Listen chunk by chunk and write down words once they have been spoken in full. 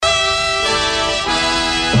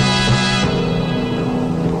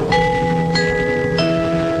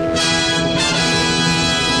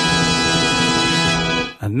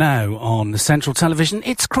now on Central Television,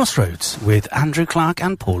 it's Crossroads with Andrew Clark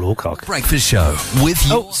and Paul Alcock. Breakfast show with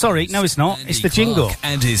you. Oh, sorry, no it's not. It's the jingle. Clark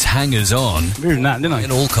and his hangers-on. Ruined that, didn't I?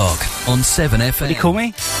 And Alcock on 7FM. What do you call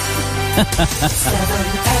me?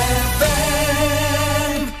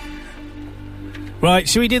 7FM. Right,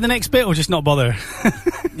 should we do the next bit or just not bother?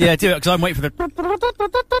 Yeah, do it, because I'm waiting for the...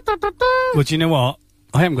 Well, do you know what?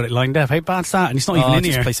 I haven't got it lined up. How bad's that? And it's not even in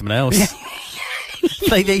just here. play someone else.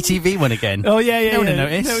 Play the ATV one again. Oh, yeah, yeah, No one yeah. will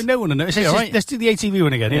notice. No one will notice. Yeah, Let's, all right. let's do the ATV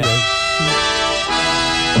one again. Here we go.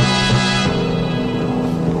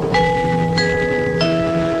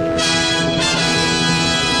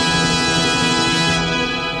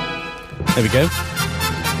 There we go.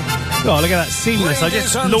 Oh, look at that. Seamless. I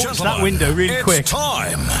just launched that window really quick. It's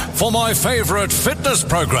time for my favourite fitness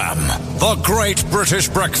programme, The Great British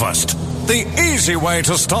Breakfast. The easy way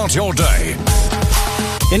to start your day.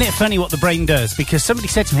 Isn't it funny what the brain does? Because somebody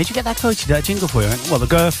said to me, "Did you get that coach? That jingle for you?" I went, well, the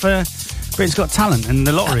guy for Britain's Got Talent and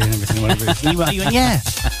the lottery and everything. Whatever it is. And he went, yeah.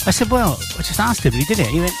 I said, well, I just asked him and he did it.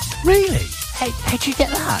 He went, really? How'd you get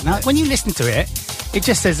that? Now, when you listen to it, it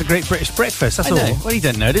just says The Great British Breakfast, that's all. Well, he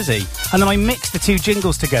doesn't know, does he? And then I mixed the two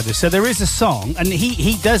jingles together. So there is a song, and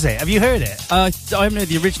he does it. Have you heard it? I haven't heard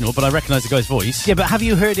the original, but I recognise the guy's voice. Yeah, but have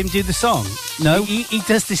you heard him do the song? No. He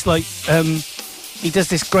does this, like, he does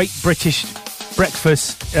this Great British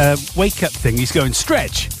Breakfast wake-up thing. He's going,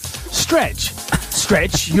 stretch,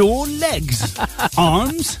 your legs,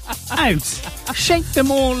 arms out, shake them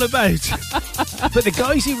all about. But the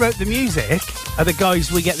guys who wrote the music are the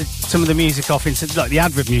guys we get some of the music off, like the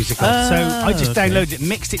advert music off. So I just downloaded it,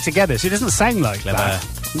 mixed it together, so it doesn't sound like that.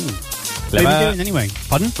 What have you been doing anyway?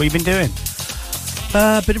 Pardon? What have you been doing?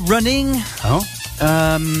 Bit of running. Oh,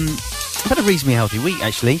 I've had a reasonably healthy week,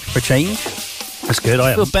 actually, for a change. that's good. I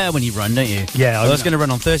You feel am. better when you run, don't you? Yeah, I was going to run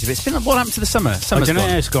on Thursday, but it's been... What happened to the summer? I Summer's don't know.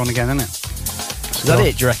 gone. It's gone again, isn't it? Is that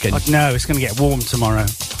it, do you reckon? No, it's going to get warm tomorrow.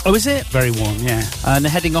 Oh, is it? Very warm, yeah. And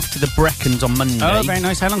they're heading off to the Brecons on Monday. Oh, very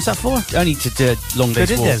nice. How long's that for? Only to do a long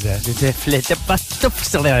day's walk. The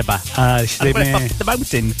The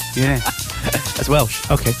mountain. Yeah. That's Welsh.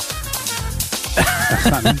 Okay. That's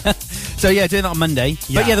that then. So, yeah, doing that on Monday.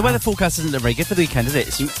 Yeah. But, yeah, the weather forecast isn't look very good for the weekend, is it?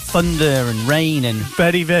 It's thunder and rain and...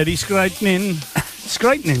 Very, very scrightening.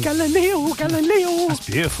 Scrightening. Galileo. That's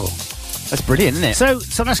beautiful. That's brilliant, isn't it? So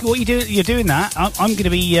that's what you're doing that. I'm going to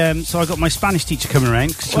be, so I got my Spanish teacher coming around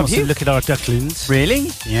because she Oh, wants have to you? look at our ducklings.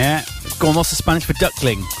 Really? Yeah. Go on, what's the Spanish for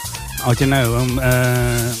duckling? I don't know.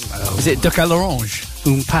 Is it duck à l'orange?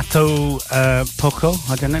 Un pato poco?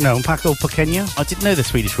 I don't know. No, un pato pequeño. I didn't know the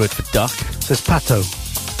Swedish word for duck, So it's pato.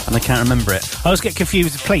 and I can't remember it. I always get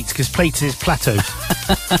confused with plates because plates is plateau.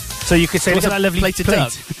 So you could say, look What's at a that lovely plate of plate.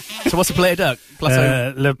 duck? So what's a plate of duck?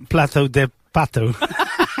 Plateau. Le plato de pato.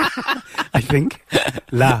 I think.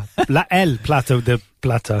 La el plato de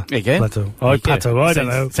plata. There you go. Plato. There Oh, you go. pato. I don't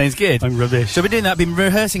know. Sounds good. I'm rubbish. So we're doing that. Been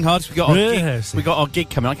rehearsing hard. We got Rehearsing. our gig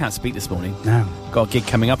coming. I can't speak this morning. No. Got a gig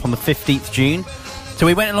coming up on the 15th June. So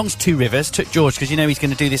we went along to Two Rivers. Took George because you know he's going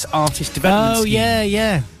to do this artist development Oh, scheme.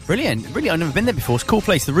 yeah. Brilliant. Really, I've never been there before. It's a cool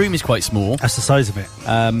place. The room is quite small, That's the size of it.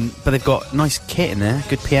 but they've got nice kit in there.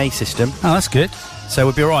 Good PA system. Oh, that's good. So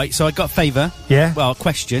we'll be all right. So I got a favour. Yeah. Well, a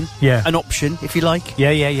question. Yeah. An option, if you like. Yeah.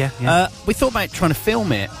 We thought about trying to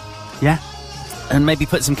film it Yeah. and maybe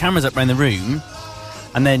put some cameras up around the room,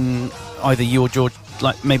 and then either you or George,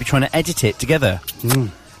 like maybe trying to edit it together.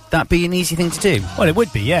 That'd be an easy thing to do. Well, it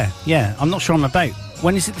would be, yeah. I'm not sure I'm about.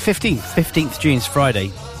 When is it, the 15th? 15th June is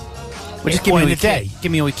Friday. Well, just give What, me all in your the kit. day?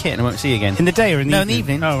 Give me all your kit and I won't see you again. In the day or in the No, evening? in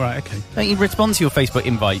the evening. Oh, right, okay. Don't you respond to your Facebook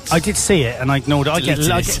invites? I did see it and I ignored it. I get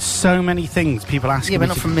Deleted it. so many things people asking Yeah, me but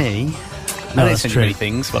not to- from me. No, I don't that's send you true. many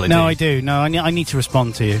things. Well, I No, do. I do. No, I need to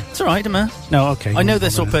respond to you. It's all right, Emma. No, okay. I know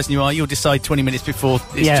the sort of person you are. You'll decide 20 minutes before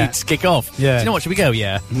it's Yeah. due to kick off. Yeah. Do you know what? Should we go?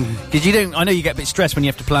 Yeah. Because you don't. I know you get a bit stressed when you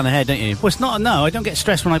have to plan ahead, don't you? Well, it's not. No, I don't get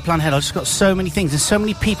stressed when I plan ahead. I've just got so many things, and so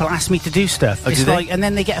many people ask me to do stuff. Oh, It's do they? like, and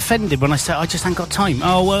then they get offended when I say I just ain't got time.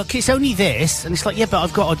 Oh well, it's only this, and it's like, yeah, but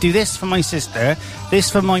I've got to do this for my sister,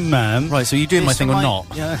 this for my mum. Right. So you doing my this thing for or not?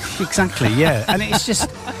 Yeah, exactly. Yeah, and it's just.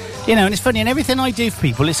 You know, and it's funny, and everything I do for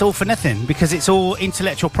people, it's all for nothing, because it's all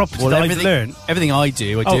intellectual property that I've learned. Everything I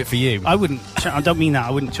do, I do it for you. I wouldn't, I don't mean that,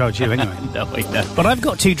 I wouldn't charge you anyway. No, I know. But I've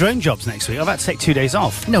got 2 drone jobs next week. I've had to take 2 days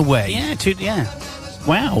off. No way. Yeah, 2, yeah.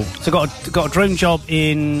 Wow. So I got a drone job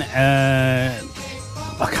in, I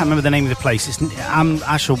can't remember the name of the place. It's not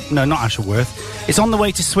Ashleworth. It's on the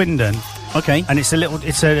way to Swindon. Okay. And it's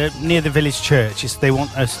near the village church. They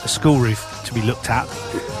want a school roof to be looked at.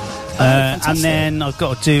 And then I've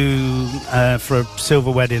got to do, for a silver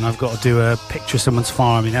wedding, I've got to do a picture of someone's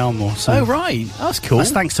farm in Elmore. So Oh, right. That's cool. that's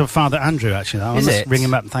thanks to Father Andrew, actually. I Is must it? ring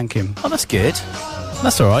him up and thank him. Oh, that's good.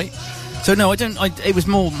 That's all right. So no, I don't. It was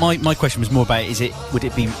more. My question was more about: would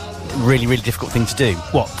it be really, really difficult thing to do?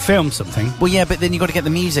 What, film something? Well, yeah, but then you got to get the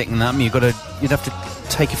music and that. You'd have to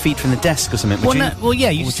take a feed from the desk or something. Would you? Well, yeah,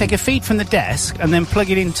 you just take a feed from the desk and then plug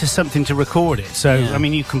it into something to record it. So, Yeah. I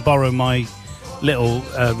mean, you can borrow my little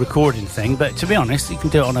recording thing, but to be honest, you can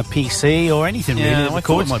do it on a PC or anything really. Yeah, that I thought it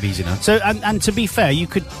records. might be easy enough. So, and to be fair, you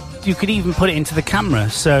could even put it into the camera.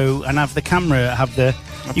 So, and have the camera have the.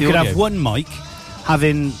 You could audio. have one mic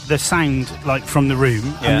having the sound like from the room,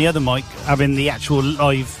 Yeah. and the other mic having the actual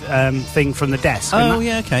live thing from the desk. Oh, and that,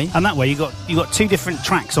 yeah, okay. And that way you got two different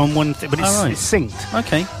tracks on one thing, but it's, Oh, right. it's synced.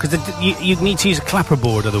 Okay. Because you need to use a clapper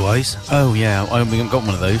board otherwise. Oh yeah, I haven't got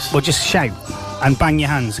one of those. Well, just shout and bang your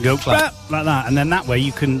hands and go Clap. "Bap," like that, and then that way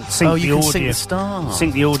you can sync Oh, the you can audio, sync the start.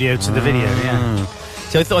 sync the audio to the video. Yeah,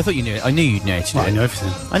 So I thought you knew it. I knew you'd know it. well, I know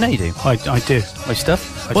everything. I know you do. I do. My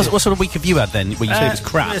stuff. I What do. sort of week have you had then? Well, you said it was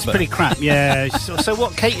crap. It's but- pretty crap. Yeah. so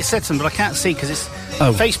what Kate has said something, but I can't see because it's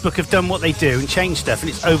Oh. Facebook have done what they do and changed stuff, and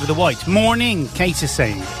it's over the white. Morning, Kate is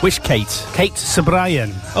saying. Which Kate? Kate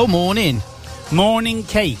Sobrian. Oh, morning. Morning,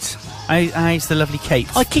 Kate. How's the lovely Kate?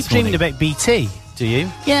 I keep this dreaming morning? about BT. Do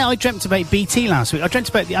you? Yeah, I dreamt about BT last week. I dreamt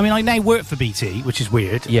about. I now work for BT, which is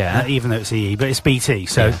weird. Yeah. Even though it's EE, but it's BT.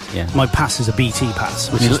 So Yeah. my pass is a BT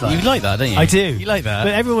pass, which You, is like. you like that, don't you? I do. You like that?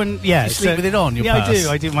 But everyone, yeah. You sleep with it on, your yeah, pass?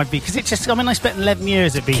 I do my BT. Because it just, I spent 11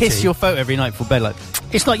 years at BT. Kiss your photo every night before bed, like.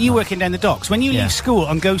 It's like you working down the docks. When you Yeah. leave school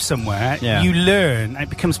and go somewhere, Yeah. you learn, and it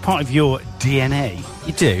becomes part of your DNA.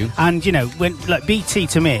 You do. And, when, like, BT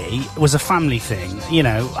to me was a family thing,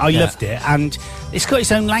 I Yeah. loved it. And it's got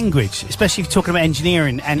its own language, especially if you're talking about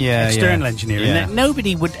engineering and Yeah, external yeah. engineering Yeah. that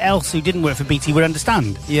nobody else who didn't work for BT would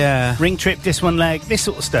understand. Yeah. Ring trip, this one leg, this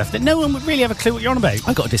sort of stuff that no one would really have a clue what you're on about.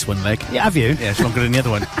 I got a disc one leg. Yeah, have you? Yeah, it's longer than the other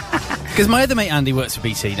one. Because my other mate Andy works for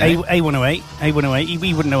BT now. A108.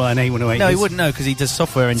 He wouldn't know what an A108 No, is. he wouldn't know because he does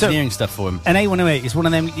software engineering stuff for him. An A108 is one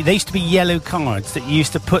of them. They used to be yellow cards that you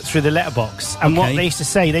used to put through the letterbox. And what Okay. they used to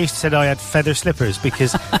say I had feather slippers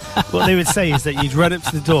because what they would say is that you'd run up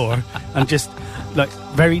to the door and just like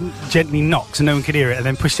very gently knock so no one could hear it, and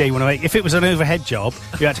then push the A108. If it was an overhead job,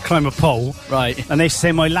 you had to climb a pole. Right. And they used to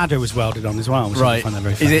say my ladder was welded on as well. Which I Right. find that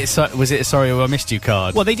very funny. Was it a sorry I missed you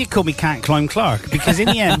card? Well, they did call me Can't Climb Clark because in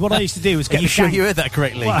the end, what I used to do was Are get you the sure gang- you heard that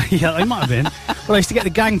correctly? Well, yeah, I might have been. But I used to get the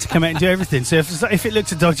gang to come out and do everything. So if it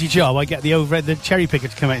looked a dodgy job, I get the cherry picker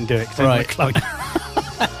to come out and do it. 'cause I Right. didn't want to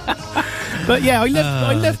climb. But yeah,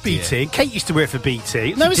 I love dear. BT. Kate used to work for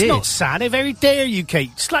BT. No, it's did? not sad. How very dare you, Kate?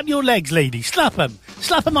 Slap your legs, lady. Slap them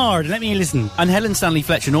hard. And let me listen. And Helen Stanley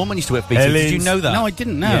Fletcher Norman used to work for BT. Did you Helen's- know that? No, I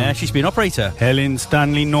didn't know. Yeah, she used to be an operator. Helen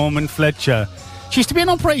Stanley Norman Fletcher. She used to be an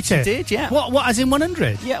operator. She did, yeah. What? As in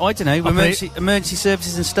 100? Yeah, I don't know. Emergency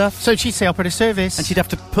services and stuff. So she'd say operator service. And she'd have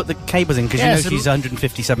to put the cables in because Yeah, you so- know she's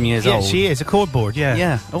 157 years yeah, old. she is a cordboard. Yeah.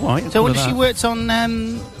 Yeah. All right. So all when of she that. worked on,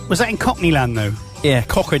 was that in Cockneyland though? Yeah,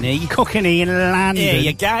 Cockney. Cockney in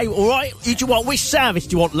London. go. All right. Do you want which service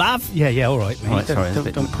do you want, love? Yeah, all right, mate. Right, sorry, that's a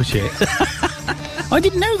bit- Don't push it. I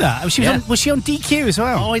didn't know that. Yeah. Was she on DQ as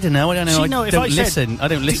well? Oh, I don't know. I don't know. See, I no, if don't I said- listen. I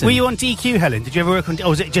don't listen. Were you on DQ, Helen? Did you ever work on? Or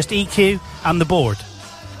was it just EQ and the board?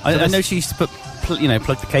 I know she used to put, plug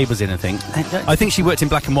the cables in. I think. I think she worked in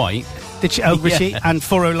black and white. Did she? Oh, was Yeah. she? And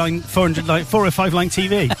 405 line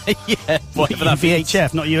TV. Yeah, whatever that means.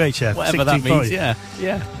 VHF, not UHF. Whatever that 625. means. Yeah,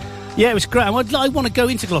 yeah. Yeah, it was great. I want to go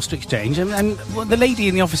into Gloucester Exchange, and well, the lady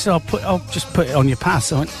in the office said, I'll just put it on your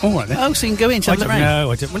pass. I went, all right then. Oh, so you can go in, I have a don't look around.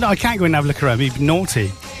 know. I don't. Well, no, I can't go in and have a look around. It'd be naughty.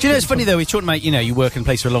 Do you know it's funny though? He's talking about you work in a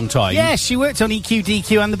place for a long time. Yeah, she worked on EQ,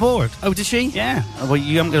 DQ, and the board. Oh, did she? Yeah. Oh, well,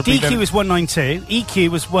 you haven't got to DQ was 192, EQ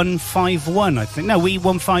was 151, I think. No, we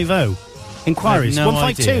 150. Inquiries. I have no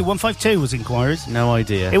 152. idea. 152 was inquiries. No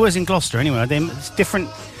idea. It was in Gloucester anyway. It's different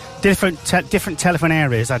telephone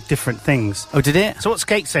areas had different things. Oh, did it? So what's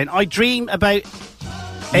Kate saying? I dream about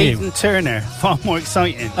Aidan Turner. Far more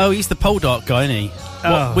exciting. Oh, he's the pole dart guy, isn't he?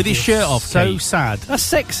 Oh, with his you're shirt off. So Kate? sad. That's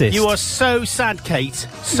sexist. You are so sad, Kate.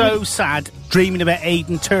 So sad dreaming about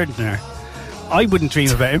Aidan Turner. I wouldn't dream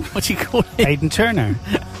about him. What do you call it? Aidan Turner.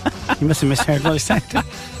 You must have misheard what I said.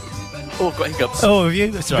 Oh, I've got hiccups. Oh, have you?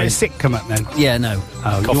 It's a Sorry. bit of sick come up then. Yeah, no.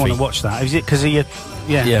 Oh, Coffee. you want to watch that? Is it because of your...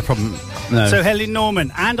 Yeah. Yeah, problem. No. So, Helen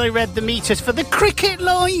Norman. And I read the meters for the cricket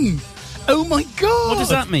line. Oh, my God. what does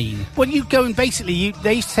that mean? Well, you go and basically...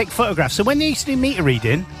 They used to take photographs. So when they used to do meter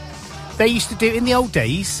reading, they used to do... In the old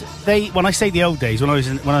days, when I say the old days, when I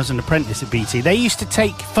was an apprentice at BT, they used to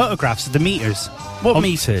take photographs of the meters. What Of-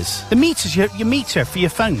 meters? The meters, your meter for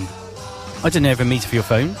your phone. I don't know if a meter for your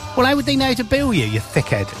phone. Well, how would they know how to bill you, you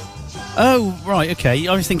thickhead? Oh, right, okay.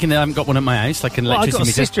 I was thinking that I haven't got one at my house, like an Well, I've got electricity a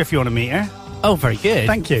meter. sister if you want a meter. Oh, very good.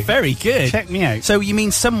 Thank you. Very good. Check me out. So you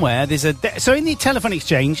mean somewhere there's a... So in the telephone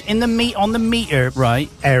exchange, on the meter Right.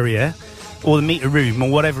 area, or the meter room, or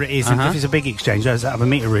whatever it is, and if it's a big exchange, does have a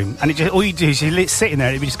meter room, and it just, all you do is you're sitting there,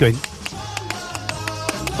 and it'd be just going.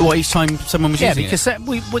 What, each time someone was using because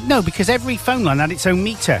because every phone line had its own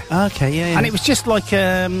meter, it? Okay, yeah. and it was just like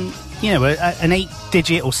an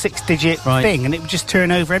 8-digit or 6-digit thing, and it would just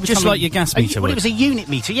turn over every Just time. like your gas meter Well, would. it was a unit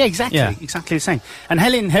meter. Yeah, exactly. Yeah. Exactly the same. And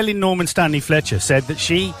Helen Norman Stanley Fletcher said that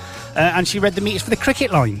she read the meters for the cricket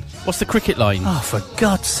line. What's the cricket line? Oh, for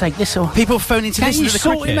God's sake, this all... People phoning to Can listen you to the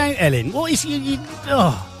sort cricket. him out, Ellen? What is you?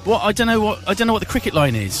 What? I don't know what the cricket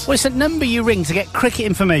line is. Well, it's a number you ring to get cricket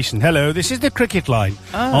information. Hello, this is the cricket line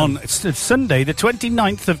on Sunday, the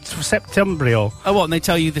 29th of September. Oh, what? And they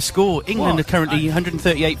tell you the score. England What? are currently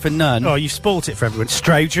 138 for none. Oh, you've spoilt it for everyone.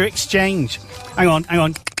 Strowger Exchange. Hang on.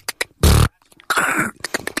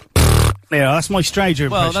 Yeah, that's my Strowger impression.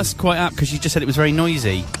 Well, that's quite apt because you just said it was very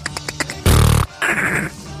noisy.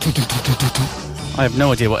 I have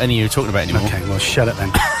no idea what any of you are talking about anymore. Okay, well, shut up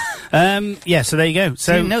then. Yeah, so there you go.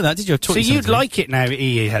 So you didn't know that, did you? So you'd like it now,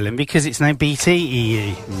 EE, Helen, because it's now BT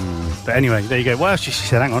EE. But anyway, there you go. What else did she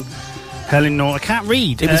say? Hang on. Helen, no, I can't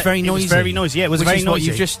read. It was very noisy. It was very noisy. Yeah, it was Which very is noisy. what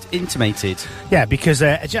you've just intimated. Yeah, because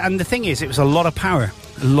and the thing is, it was a lot of power.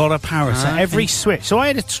 A lot of power. So every switch. So I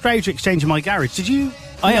had a Strowger Exchange in my garage. Did you?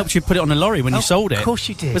 I helped you put it on a lorry when you sold it. Of course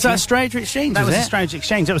you did. Was that a Strowger Exchange? That was a it? Strowger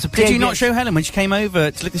Exchange. That was a. Did you not PABX. show Helen when she came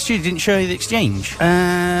over to look at the studio? Didn't show you the exchange?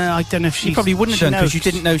 I don't know if she. You probably wouldn't have done because you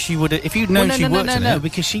didn't know she would. If you'd known she worked in no, it.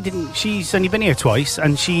 because she didn't. She's only been here twice,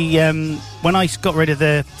 and she when I got rid of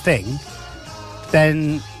the thing,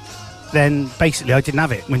 then basically I didn't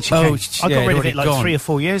have it when she came. I got rid of it like gone. 3 or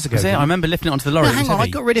 4 years ago. Was it? I remember lifting it onto the lorry. No, It was hang on, I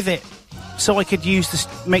heavy. got rid of it so I could use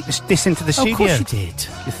make this into the studio. Of course you did.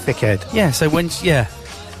 You thickhead. Yeah. So when? Yeah.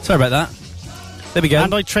 Sorry about that. There we go.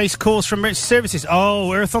 And I traced calls from emergency services.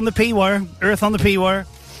 Oh, Earth on the P-wire. Earth on the P-wire.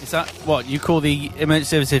 Is that what you call the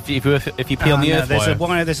emergency service if you pee on the earth there's wire? a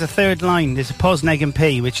wire. There's a third line. There's a pos, neg, and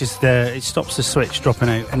P, which is it stops the switch dropping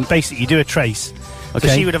out. And basically, you do a trace. Okay.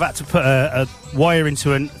 So she would have had to put a wire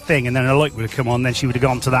into a thing, and then a light would have come on. Then she would have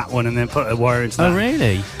gone to that one, and then put a wire into that. Oh,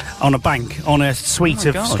 really? On a bank, on a suite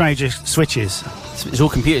of God. Strowger switches. It's all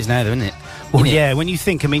computers now, though, isn't it? Well, yeah. When you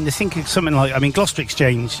think, think of something like, Gloucester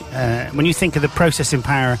Exchange. When you think of the processing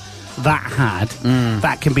power that had,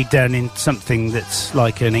 that can be done in something that's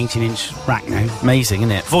like an 18-inch rack now. Amazing,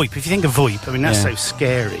 isn't it? VoIP. If you think of VoIP, that's Yeah. so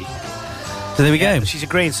scary. So there we go. She's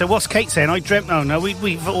agreeing. So what's Kate saying? I dreamt. Oh no,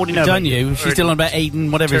 we've already know. Done about you. She's still on about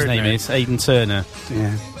Aidan, whatever his Turner. name is. Aidan Turner.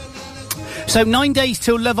 Yeah. So 9 days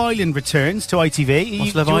till Love Island returns to ITV.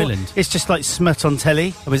 What's Love Island? It's just like smut on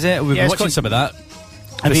telly. Oh, is it? We've Yeah, been it's watching got- some of that.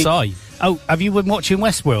 Have you- Versailles. Oh, have you been watching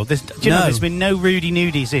Westworld? Do you know No. there's been no Rudy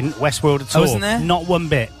Nudies in Westworld at all? isn't there? Not one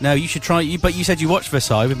bit. No, you should try. But you said you watched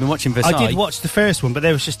Versailles. We've been watching Versailles. I did watch the first one, but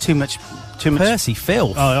there was just too much. Percy,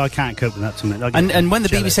 Phil. Oh, I can't cope with that. Too much. And when the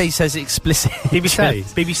jealous. BBC says explicit... BBC.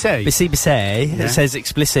 BBC Yeah. it says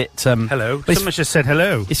explicit... Hello. but Someone just said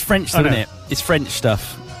hello. It's French, Oh, isn't no. it? It's French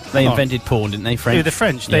stuff. They Oh. invented porn, didn't they? French. Who, the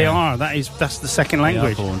French? They Yeah. are. That's the second They are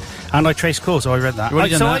language. porn. And I traced calls, so I read that. You've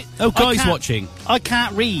already I- done so that? I- Oh, I guys can't- watching. I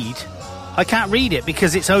can't read. I can't read it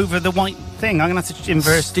because it's over the white thing. I'm going to have to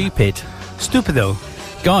inverse. Stupid. Stupido.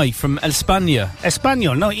 Guy from España.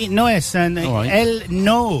 Español. No es. All right. El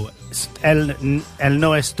no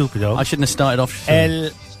es estúpido. I shouldn't have started off...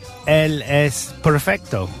 El es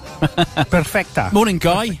perfecto. Perfecta. Morning,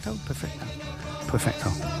 Guy. Perfecto.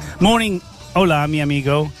 Morning. Hola, mi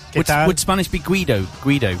amigo. ¿Qué tal? Would Spanish be Guido?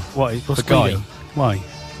 Guido. What's for Guy? Guido? Why?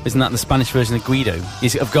 Isn't that the Spanish version of Guido?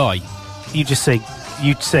 Is it of Guy? You'd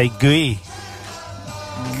say Guy.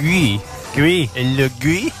 Guy. Guy. Hello,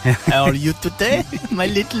 Guy. How are you today, my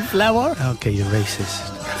little flower? Okay, you're racist.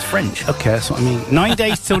 It's French. Okay, that's what I mean. 9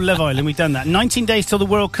 days till Love Island, we've done that. 19 days till the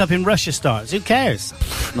World Cup in Russia starts. Who cares?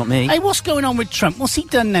 Not me. Hey, what's going on with Trump? What's he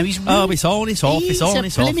done now? He's Oh, it's on, it's off, it's on,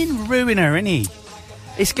 it's He's off. a blimmin' ruiner, isn't he?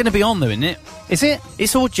 It's going to be on, though, isn't it? Is it?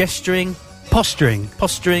 It's all gesturing, Posturing.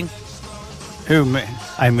 posturing.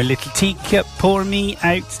 I'm a little teacup, pour me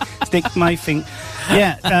out, stick my finger.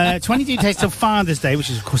 Yeah, 22 days till Father's Day, which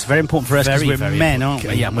is, of course, very important for us because Very, we're very men, important.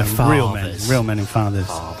 aren't we? Yeah, we're real men. fathers. Real men and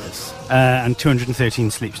fathers. And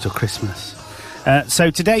 213 sleeps till Christmas. So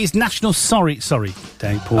today is National Sorry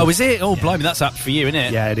Day, Paul. Oh, is it? Oh, blimey, that's apt for you, isn't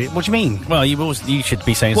it? Yeah, it is. What do you mean? Well, you should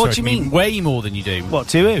be saying What sorry do you to me mean? way more than you do. What,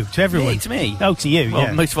 to who? To everyone? Me, to me. Oh, to you, Well,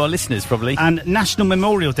 yeah. most of our listeners, probably. And National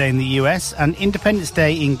Memorial Day in the US and Independence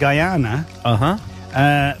Day in Guyana. Uh-huh.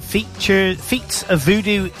 Feats of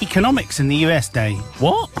voodoo economics in the US Day.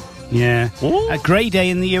 What? Yeah. Ooh. A Grey Day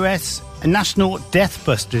in the US, a National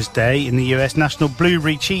Deathbusters Day in the US, National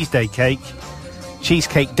Blueberry Cheesecake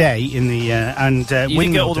Cheesecake Day in the You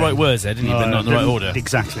didn't get all the right words there, didn't you? But not in the right order.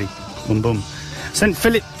 Exactly. Boom, boom. St.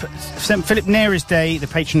 Philip Neri's Day, the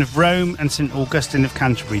patron of Rome, and St. Augustine of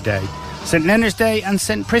Canterbury Day. St. Leonard's Day and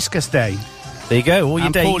St. Priscus Day. There you go. All your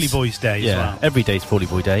And days. Paulie Boy's Day as well. Every day's Paulie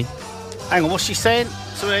Boy Day. Hang on, what's she saying?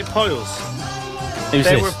 So they piles. Who's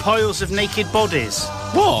There this? were piles of naked bodies.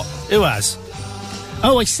 What? Who has?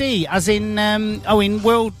 Oh, I see. As in, in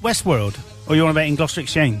Westworld. Or you want about in Gloucester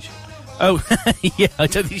Exchange? Oh, yeah. I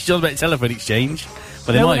don't think she's on about telephone exchange.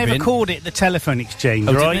 But No they one might have ever been. called it the telephone exchange,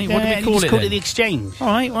 Oh, didn't right? they? What did they call just it called then? it the exchange. All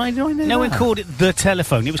right, why do I know No one that? called it the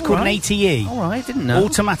telephone. It was called right. an ATE. All right, didn't know.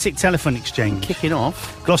 Automatic telephone exchange. Kicking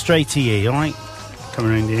off. Gloucester ATE, all right?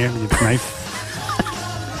 Coming around here with your mouth.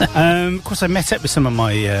 Of course, I met up with some of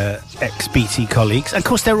my ex-BT colleagues. And of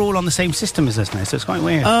course, they're all on the same system as us now, so it's quite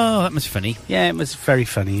weird. Oh, that must be funny. Yeah, it was very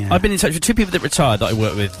funny, yeah. I've been in touch with two people that retired that I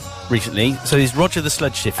worked with recently. So there's Roger the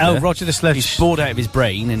Sludge Shifter. Oh, Roger the Sludge. He's bored out of his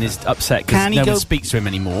brain and is upset because Can he no go- one speaks to him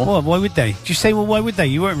anymore. Well, why would they? Did you say, well, why would they?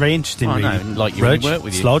 You weren't very interested in Oh, me. no, like you really work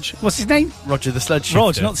with you. Sludge. What's his name? Roger the Sludge Shifter.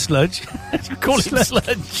 Rog, not Sludge. Call him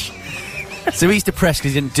Sludge. So he's depressed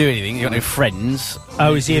because he didn't do anything. He got no friends.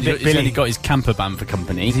 Oh, is he a bit He's Billy? only got his camper van for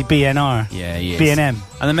company. Is he BNR? Yeah, he is. B&M. And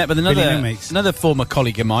I met with Billy Roommates. another former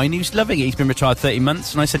colleague of mine who's loving it. He's been retired 30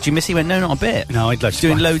 months. And I said, do you miss it? He went, no, not a bit. No, I'd like He's to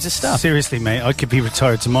doing buy- loads of stuff. Seriously, mate, I could be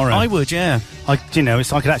retired tomorrow. I would, yeah. I could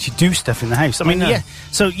actually do stuff in the house. I mean, know. yeah.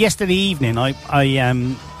 So yesterday evening,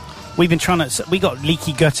 we've been trying to. We got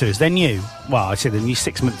leaky gutters. They're new. Well, I said they're new,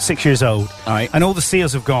 6 years old. All right. And all the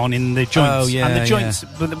seals have gone in the joints. Oh, yeah, And the joints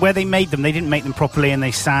where they made them, they didn't make them properly, and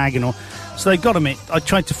they sag and all. So they got them. I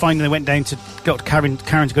tried to find them. They went down to Karen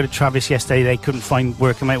to go to Travis yesterday. They couldn't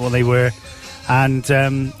work them out what they were. And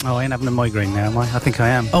I ain't having a migraine now, am I? I think I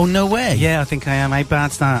am. Oh, no way. Yeah, I think I am. How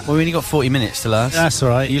bad's that? Well, we only got 40 minutes to last. That's all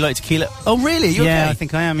right. You like tequila? Oh, really? You Yeah, okay? I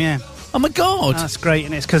think I am. Yeah. Oh, my God. That's great,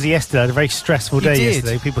 and it's because yesterday I had a very stressful You day did?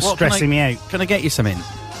 yesterday. People What, stressing can me I- out. Can I get you something?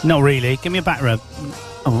 Not really. Give me a back rub.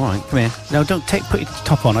 Oh, all right. Come here. No, don't put your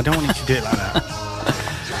top on. I don't want you to do it like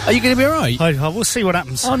that. Are you going to be all right? We'll see what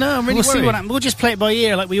happens. Oh, no, I'm really We'll see worried. what happens. We'll just play it by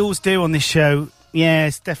ear like we always do on this show. Yeah,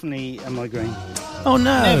 it's definitely a migraine. Oh,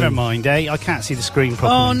 no. Never mind, eh? I can't see the screen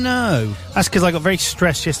properly. Oh, no. That's because I got very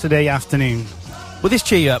stressed yesterday afternoon. Will this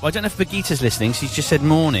cheer you up? I don't know if Birgitta's listening. She's just said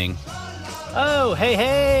morning. Oh,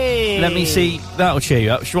 hey! Let me see. That'll cheer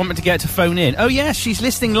you up. She want me to get her to phone in. Oh, yes, she's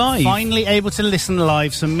listening live. Finally able to listen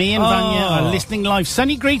live. So me and Oh. Vanya are listening live.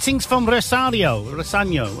 Sunny greetings from Rosario. Did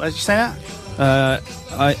you say that? I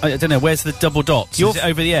don't know. Where's the double dots? Your- Is it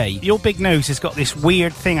over the A? Your big nose has got this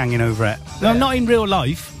weird thing hanging over it. No, not in real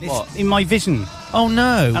life. It's What? in my vision. Oh,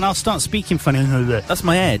 no. And I'll start speaking funny. That's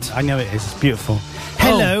my head. I know it is. It's beautiful.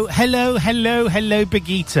 Hello, hello,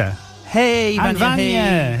 Birgitta. Hey, And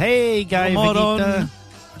Vanya. Hey, guy, Come Birgitta. on.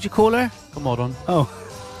 What'd you call her? Come on. Oh.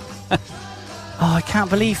 Oh, I can't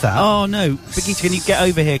believe that. Oh, no. Birgitta, can you get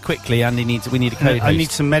over here quickly? We need a code I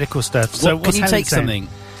need some medical stuff. So What, can what's you Helen take saying? something?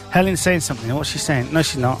 Helen's saying something. What's she saying? No,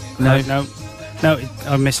 she's not. No. No,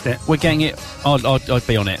 I missed it. We're getting it. I'll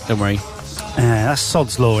be on it. Don't worry. That's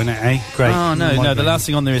Sod's Law, isn't it, eh? Great. Oh, no. The Migraine. last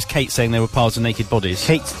thing on there is Kate saying there were piles of naked bodies.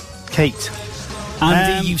 Kate.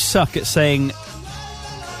 Andy, you suck at saying...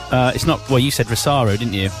 it's not... Well, you said Rosario,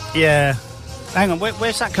 didn't you? Yeah. Hang on,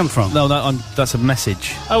 where's that come from? No, that's a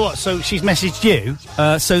message. Oh, what? So she's messaged you?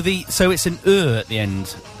 So it's an at the end.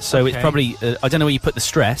 So it's Okay. probably... I don't know where you put the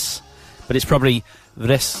stress, but it's probably...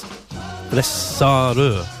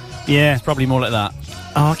 Rosario. Yeah. It's probably more like that.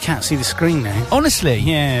 Oh, I can't see the screen now. Honestly?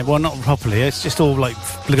 Yeah, well, not properly. It's just all like...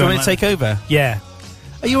 Do you want me to take over? Yeah.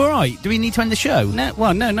 Are you all right? Do we need to end the show? No,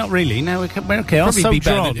 well, no, not really. No, we're okay. I'll Probably be soldier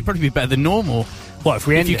better. on. It'd probably be better than normal. What, if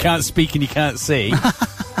we end If you it? can't speak and you can't see.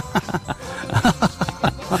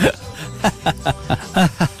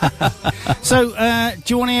 So,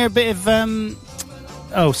 do you want to hear a bit of...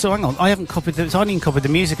 Oh, so hang on. I haven't copied the... I haven't even copied the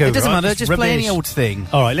music over. It doesn't right? matter. Just play any rubbish. old thing.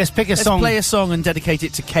 All right, let's pick a Let's song. play a song and dedicate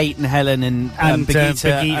it to Kate and Helen and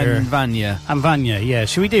Birgitta and Vanya. And Vanya, yeah.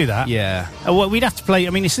 Should we do that? Yeah. Well, we'd have to play... I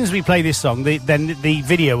mean, as soon as we play this song, then the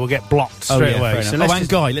video will get blocked straight away. fair So enough. let's And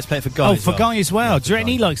just- Guy. Let's play it for Guy. Oh, as for well. Guy as well. Yeah, Do you reckon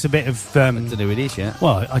for he Guy. likes a bit of... I don't know who it is yet.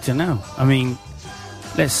 Well, I don't know. I mean,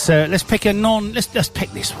 let's pick a non... Let's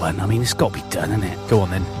pick this one. I mean, it's got to be done, isn't it? Go on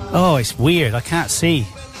then. Oh, it's weird. I can't see.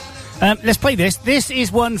 Let's play this. This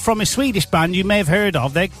is one from a Swedish band you may have heard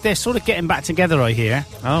of. They're sort of getting back together, I hear.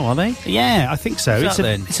 Oh, are they? Yeah, I think so. Who's that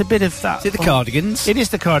then? It's a bit of that. Is it the Cardigans? It is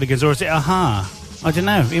the Cardigans, or is it Aha? I don't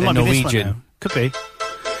know. It might be this one Norwegian. now. Could be.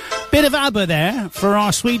 Bit of ABBA there for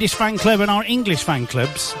our Swedish fan club and our English fan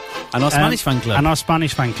clubs. And our Spanish fan club. And our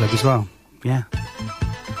Spanish fan club as well. Yeah.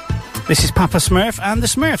 This is Papa Smurf and the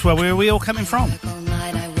Smurfs. Where are we all coming from? All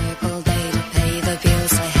night I work all day to pay the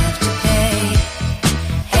bills I have to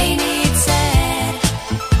pay. Ain't it sad?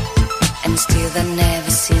 And still there never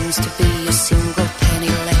seems to be a single penny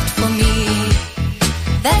left for me.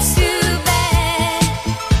 That's too bad.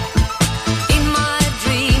 In my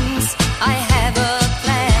dreams I have a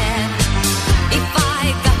plan. If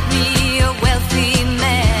I got me a wealthy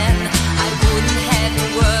man, I wouldn't have to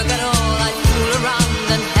work at all. I'd fool around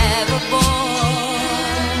and have a ball.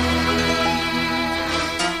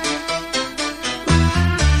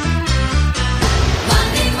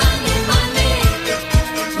 Money, money, money,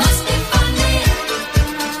 must be funny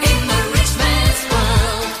in the rich man's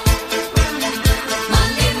world.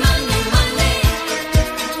 Money, money, money,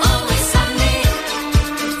 always sunny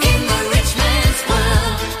in the rich man's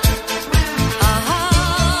world.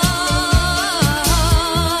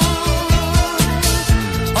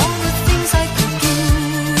 All the things I could do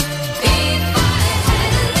if I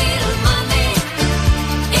had a little money.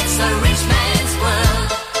 It's a rich man's world.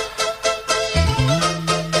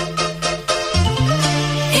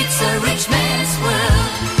 It's a rich man's world.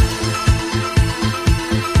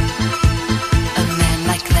 A man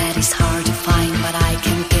like that is hard to find, but I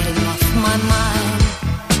can't get him off my mind.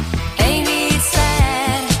 Ain't it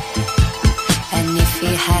sad? And if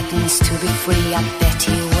he happens to be free, I bet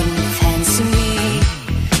he wouldn't fancy me.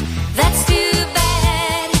 That's too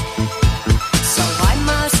bad. So I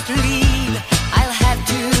must leave. I'll have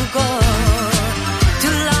to go to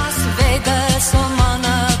Las Vegas or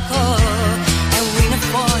Monaco and win a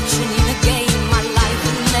fortune in a game. My life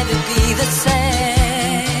will never be the same.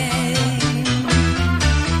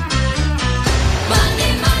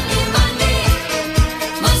 Money, money, money,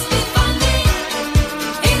 must be funny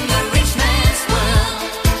in the rich man's world.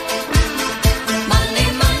 Money,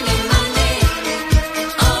 money, money,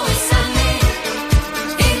 always sunny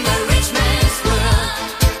in the rich man's world.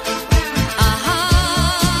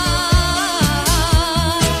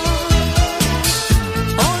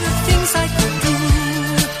 All the things I could do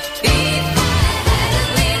if I had a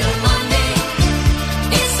little money.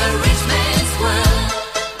 It's a rich man's world.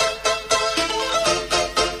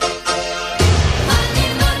 Money,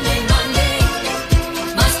 money, money,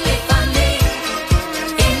 must be funny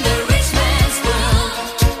in the rich man's world.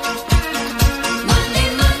 Money,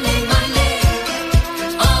 money, money,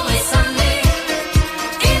 always sunny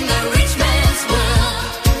in the rich man's world.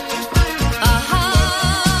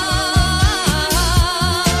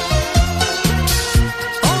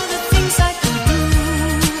 All the things I could do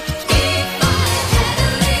if I had a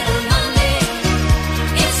little money.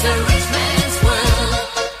 It's a rich man's world.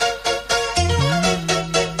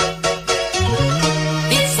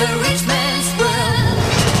 It's a rich man's world.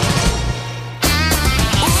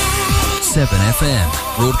 7FM,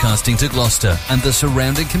 broadcasting to Gloucester and the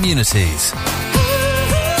surrounding communities.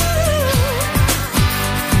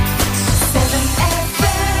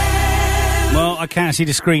 7FM. Well, I can't see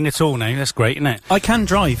the screen at all now. That's great, isn't it? I can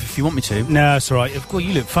drive if you want me to. No, it's all right. Well,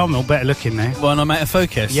 you look far more better looking now. Well, and I'm out of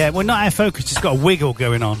focus. Yeah, well, not out of focus. It's got a wiggle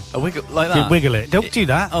going on. A wiggle like You that. wiggle it. Don't do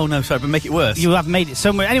that. Oh no, sorry, but make it worse. You have made it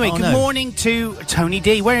somewhere. Anyway, Oh, good no. morning to Tony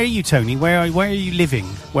D. Where are you, Tony? Where are you living?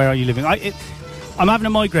 Where are you living? I'm having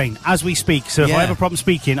a migraine as we speak, so if Yeah. I have a problem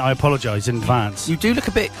speaking, I apologise in advance. You do look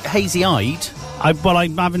a bit hazy-eyed. I'm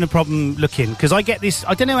having a problem looking, because I get this...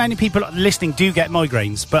 I don't know how many people listening do get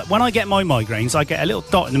migraines, but when I get my migraines, I get a little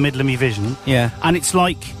dot in the middle of my vision. Yeah. And it's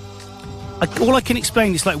like... all I can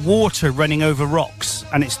explain is like water running over rocks,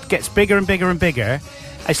 and it gets bigger and bigger and bigger.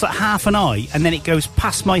 It's like half an eye, and then it goes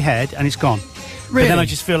past my head, and it's gone. Really? But then I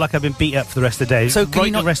just feel like I've been beat up for the rest of the day. So can Write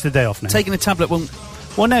you not the rest of the day off now. Taking a tablet won't...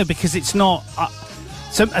 Well, no, because it's not...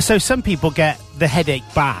 So some people get the headache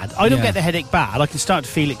bad. I don't Yeah. get the headache bad. I can start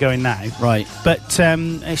to feel it going now. Right. But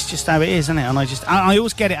it's just how it is, isn't it? And I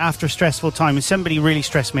always get it after a stressful time. And somebody really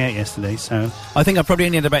stressed me out yesterday, so... I think I probably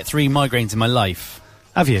only had about 3 migraines in my life.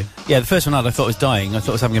 Have you? Yeah, the first one I thought I was dying. I thought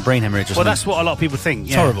I was having a brain hemorrhage or Well, something. that's what a lot of people think.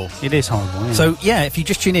 It's yeah. horrible. It is horrible, yeah. So, yeah, if you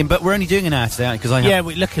just tune in, but we're only doing an hour today, because I have... Yeah,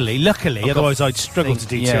 luckily, got otherwise I'd struggle to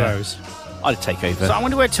do yeah. 2 hours. I'd take over. So I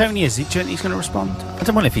wonder where Tony is. Do you think he's going to respond? I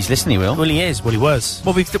don't know if he's listening, he will. Well, he is. Well, he was.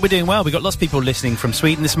 Well, we're doing well. We've got lots of people listening from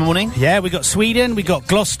Sweden this morning. Yeah, we got Sweden, we got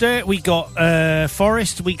Gloucester, we got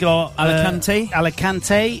Forest, we got Alicante,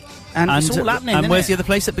 and it's all happening. And isn't where's it? the other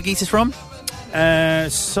place that Birgitte's from?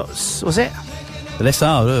 Was it?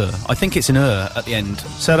 I think it's an at the end.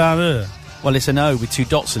 Sarare. Well, it's an O with 2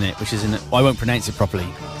 dots in it, which is well, I won't pronounce it properly.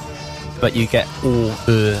 But you get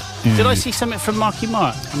Did I see something from Marky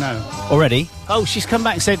Mark? No. already? Oh, she's come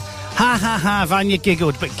back and said, Ha ha ha, Vanya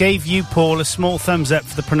giggled, but gave you, Paul, a small thumbs up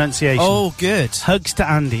for the pronunciation. Oh, good. Hugs to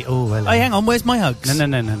Andy. Oh, hello. Hey, hang on, where's my hugs? No.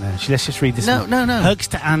 Let's just read this. No. Hugs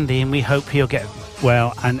to Andy, and we hope he'll get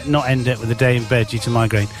well and not end up with a day in bed due to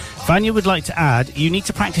migraine. Vanya would like to add, you need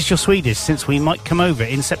to practice your Swedish since we might come over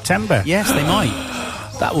in September. Yes, they might.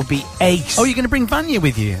 That would be ace. Oh, you're going to bring Vanya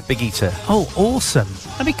with you, Big Eater? Oh, awesome.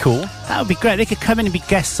 That'd be cool. That would be great. They could come in and be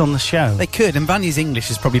guests on the show. They could, and Vanya's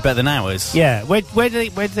English is probably better than ours. Yeah. Where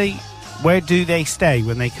do they stay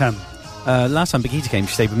when they come? Last time Big Eater came,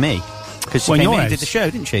 she stayed with me. Because she Well, came your in and house? did the show,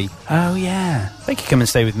 didn't she? Oh, yeah. They could come and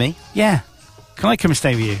stay with me. Yeah. Can I come and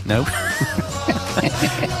stay with you? No.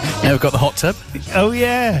 Now we've got the hot tub. Oh,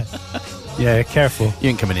 yeah. Yeah, careful. You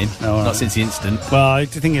ain't coming in. No, Not since the incident. Well,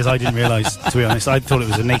 the thing is, I didn't realise, to be honest. I thought it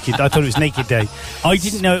was naked day. I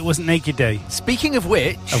didn't know it wasn't naked day. Speaking of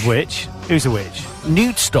which... Of which? Who's a witch?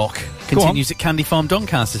 Nude Stock continues at Candy Farm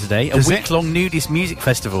Doncaster today. Does a it? week-long nudist music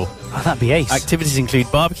festival. Oh, that'd be ace. Activities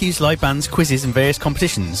include barbecues, live bands, quizzes and various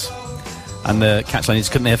competitions. And the catchline is,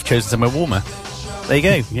 couldn't they have chosen somewhere warmer? There you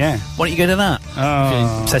go. Yeah. Why don't you go to that? Oh. If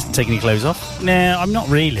you're obsessed with taking your clothes off. No, I'm not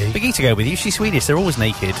really. Big Eater go with you. She's Swedish. They're always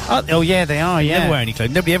naked. Oh, yeah, they are, yeah. Never wear any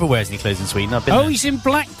clothes. Nobody ever wears any clothes in Sweden. I've been Oh, there. he's in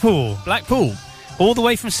Blackpool. Blackpool. All the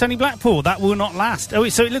way from sunny Blackpool. That will not last. Oh,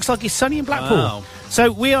 so it looks like it's sunny in Blackpool. Wow. So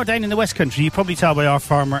we are down in the West Country. You probably tell by our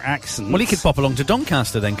farmer accent. Well, he could pop along to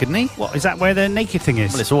Doncaster then, couldn't he? What, is that where the naked thing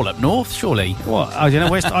is? Well, it's all up north, surely. What? I don't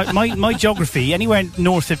know. Where's my geography, anywhere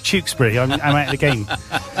north of Tewkesbury, I'm out of the game.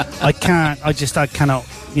 I cannot,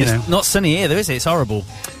 you know. It's not sunny here, though, is it? It's horrible.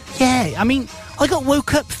 Yeah, I mean, I got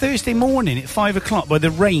woke up Thursday morning at 5 o'clock by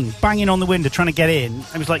the rain banging on the window trying to get in.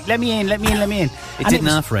 I was like, let me in. It didn't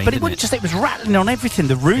half rain, but it didn't wouldn't it? just, it was rattling on everything.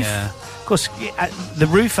 The roof, Yeah. of course, the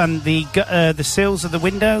roof and the sills of the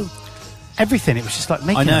window, everything. It was just like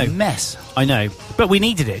making I a know. mess. I know. But we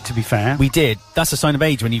needed it, to be fair. We did. That's a sign of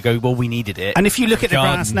age when you go, well, we needed it. And if you look at the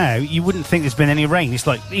Garden. grass now, you wouldn't think there's been any rain. It's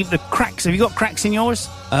like, even the cracks. Have you got cracks in yours?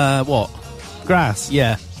 What? Grass.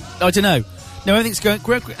 Yeah. I don't know. No, everything's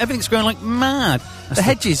growing like mad. The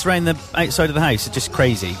hedges around the outside of the house are just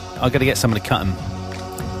crazy. I've got to get someone to cut them.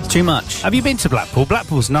 It's too much. Have you been to Blackpool?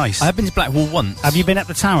 Blackpool's nice. I have been to Blackwall once. Have you been up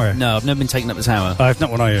the tower? No, I've never been taken up the tower. It's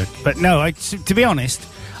not what I heard. But no, to be honest,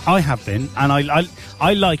 I have been, and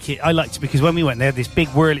I like it. I liked it because when we went there, this big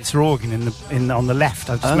Wurlitzer organ on the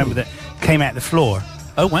left. I just remember that came out the floor.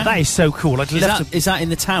 Oh, wow. That is so cool. Is that in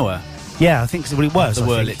the tower? Yeah, I think so. Well, it was The I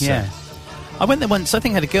think, Wurlitzer. Yeah. I went there once. I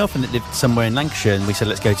think I had a girlfriend that lived somewhere in Lancashire, and we said,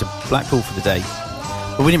 let's go to Blackpool for the day.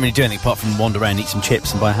 But we didn't really do anything apart from wander around, eat some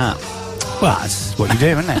chips, and buy a hat. Well, that's what you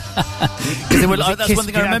do, isn't it? They were like, that's one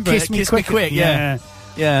thing I remember. Kiss me quick. Yeah.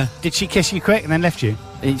 Yeah. Did she kiss you quick and then left you?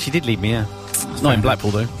 She did leave me, yeah. It's not in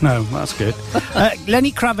Blackpool, though. No, that's good.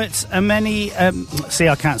 Lenny Kravitz and many... see,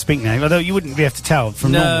 I can't speak now, although you wouldn't be able to tell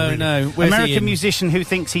from normal, really. No. Where's he American in? musician who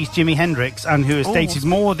thinks he's Jimi Hendrix and who has dated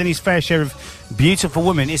more than his fair share of beautiful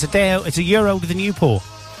women. It's a year older than you, Paul.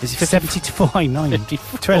 Is he 74?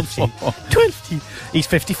 20. He's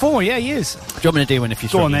 54, yeah, he is. Do you want me to do one if you're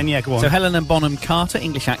Go on struggling? then, yeah, go on. So Helena Bonham Carter,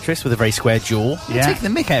 English actress with a very square jaw. Yeah.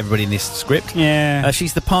 Taking the mick out of everybody in this script. Yeah.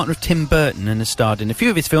 She's the partner of Tim Burton and has starred in a few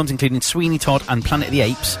of his films, including Sweeney Todd and Planet of the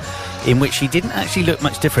Apes, in which she didn't actually look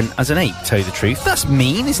much different as an ape, to tell you the truth. That's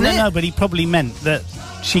mean, isn't it? No, but he probably meant that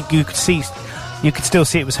you could still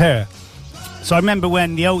see it was her. So I remember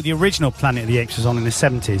when the original Planet of the Apes was on in the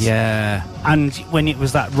 70s. Yeah. And when it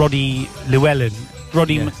was that Roddy Llewellyn.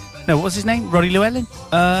 Yeah. No, what was his name? Roddy Llewellyn?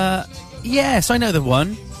 Yes, I know the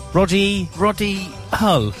one. Roddy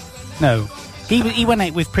Hull. No. He went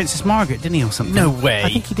out with Princess Margaret, didn't he, or something? No way. I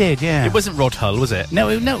think he did, yeah. It wasn't Rod Hull, was it? No,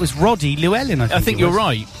 it was Roddy Llewellyn, I think you're it was.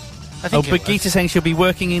 right. I think but Geeta's saying she'll be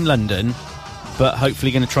working in London, but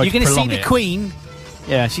hopefully going to try You're to going to prolong see the it. Queen?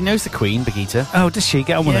 Yeah, she knows the Queen, Birgitta. Oh, does she?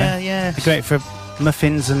 Get on with her. Yeah. They're great for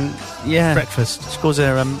muffins and Yeah. breakfast. She calls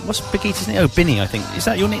her, what's Birgitta's name? Oh, Binny, I think. Is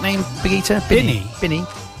that your nickname, Birgitta? Binny? Binny.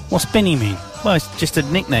 What's Binny mean? Well, it's just a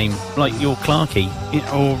nickname, like your Clarky.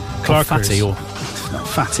 Or Clarkers. Fatty, or... Not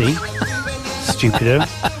Fatty. Stupido.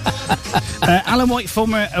 Alan White,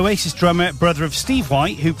 former Oasis drummer, brother of Steve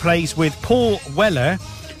White, who plays with Paul Weller.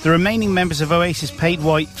 The remaining members of Oasis paid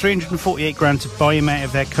White $348,000 to buy him out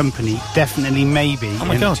of their company. Definitely, maybe, Oh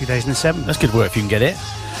my in God. 2007. That's good work if you can get it.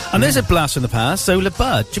 And there's a blast from the past, Zola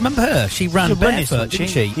Budd. Do you remember her? She ran She ran it, barefoot, didn't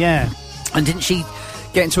she? Yeah. And didn't she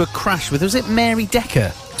get into a crash with, was it Mary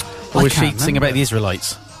Decker? Or was she can't singing remember. about the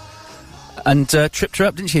Israelites? And tripped her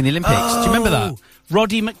up, didn't she, in the Olympics? Do you remember that?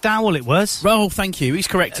 Roddy McDowell it was. Oh, thank you. He's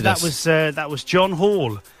corrected us. That was John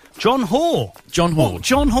Hall. John Hall. John Hall. What,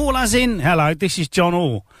 John Hall as in, hello, this is John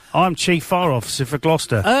Hall. I'm Chief Fire Officer for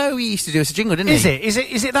Gloucester. Oh, he used to do us a jingle, didn't he? Is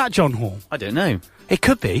it that John Hall? I don't know. It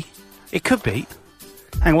could be. It could be.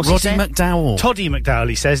 Hang on, what's he Roddy saying? McDowell. Toddy McDowell,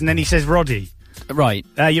 he says, and then he says Roddy. Right.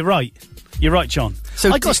 You're right. You're right, John.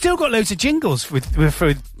 So still got loads of jingles with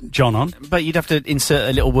John on. But you'd have to insert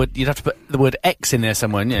a little word. You'd have to put the word X in there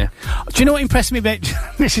somewhere, yeah. Do you know what impressed me about...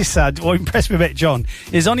 this is sad. What impressed me about John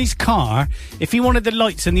is on his car, if he wanted the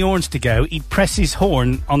lights and the horns to go, he'd press his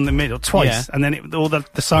horn on the middle twice, and then all the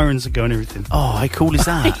sirens would go and everything. Oh, how cool is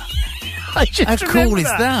that? I just How cool remember is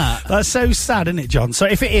that? That's so sad, isn't it, John? So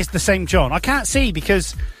if it is the same John, I can't see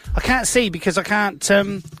because I can't...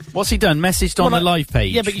 What's he done? Messaged on the live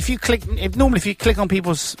page? Yeah, but if you click on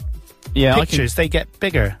people's yeah, pictures, they get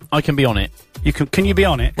bigger. I can be on it. You can you be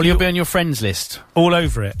on it? Well, you'll be on your friends list. All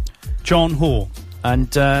over it. John Hall. And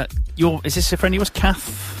is this a friend of yours,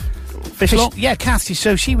 Kath Fishlock? Yeah, Kath.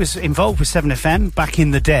 So she was involved with 7FM back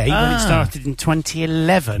in the day when it started in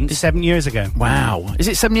 2011, 7 years ago. Wow. Is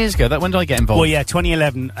it 7 years ago? When did I get involved? Well, yeah,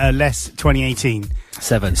 2011, less 2018.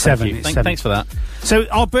 Seven. Thanks for that. So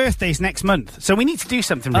our birthday's next month, so we need to do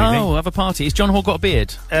something, really. Oh, have a party. Has John Hall got a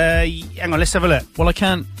beard? Hang on, let's have a look. Well, I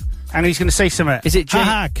can't... And he's going to say something. Is it Jane?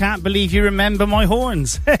 Haha, can't believe you remember my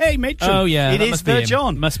horns. Hey, Mitchell. Oh, yeah. It is the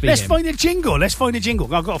John. Must be Let's him. find a jingle.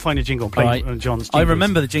 I've got to find a jingle. Play Right. John's jingles. I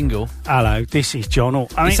remember the jingle. Hello, this is John Hall.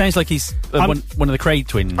 He sounds like he's one of the Craig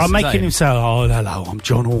twins. I'm Is that making him? him say, oh, hello, I'm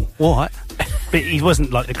John Hall. What? But he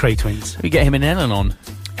wasn't like the Cray twins. We get him and Ellen on.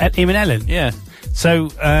 Him and Ellen? Yeah. So,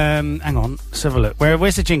 hang on, let's have a look.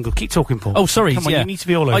 Where's the jingle? Keep talking, Paul. Oh, sorry. Come on, yeah. you need to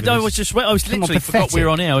be all over I this. was Come on, literally forgot we were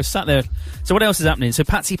on air. I was sat there. So what else is happening? So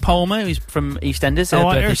Patsy Palmer, who's from EastEnders.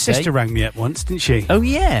 Her sister rang me up once, didn't she? Oh,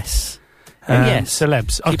 yes. Yes.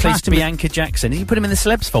 Celebs. He plays Bianca Jackson. Did you put him in the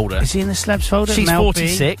celebs folder? Is he in the celebs folder? She's Mel B?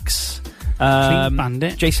 46. Clean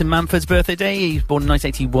Bandit. Jason Manford's birthday day. He's born in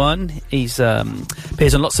 1981. He's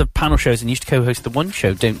appears on lots of panel shows and used to co-host The One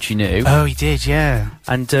Show, don't you know? Oh, he did, yeah.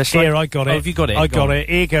 And here, I got it. Oh, have you got it? I got it.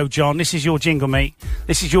 Here you go, John. This is your jingle, mate.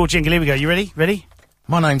 This is your jingle. Here we go. You ready? Ready?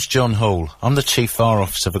 My name's John Hall. I'm the Chief Fire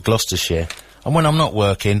Officer for Gloucestershire. And when I'm not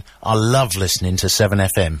working, I love listening to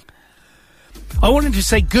 7FM. I wanted to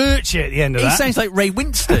say Gertrude at the end of He that. sounds like Ray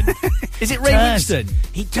Winston. Is it Ray Winston?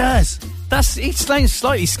 He does. He sounds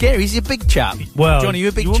slightly scary. Is he a big chap? Well, Johnny, you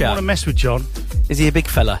a big wouldn't chap? want to mess with John. Is he a big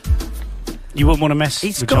fella? You wouldn't want to mess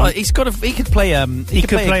with John. He could play He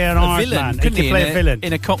could play an hard villain, man. He couldn't could play a villain.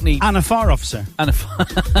 in a Cockney And a fire officer. and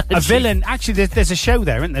A villain. Actually, there's a show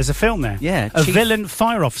there, isn't there? There's a film there. Yeah, A Chief- villain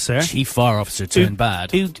fire officer. Chief Fire Officer turned bad.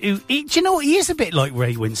 Do you know what? He is a bit like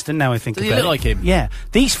Ray Winston now I think Does about he look it. like him? Yeah.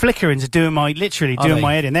 These flickerings are doing my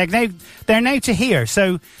they? head in. They're now to here,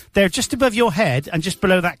 so they're just above your head and just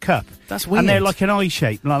below that cup. That's weird. And they're like an eye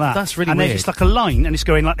shape, like that. That's really and weird. they're just like a line and it's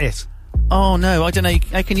going like this. Oh no, I don't know.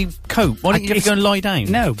 How can you cope? Why don't you just go and lie down?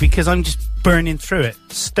 No, because I'm just burning through it.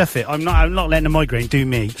 Stuff it. I'm not letting a migraine do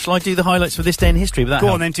me. Shall I do the highlights for this day in history? With that Go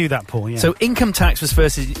help? on then, do that, Paul. Yeah. So, income tax was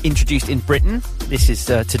first introduced in Britain. This is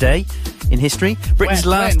today in history. Britain's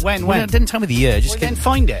last. When? Well, didn't tell me the year. Just then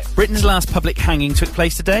find it. Britain's last public hanging took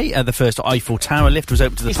place today. The first Eiffel Tower lift was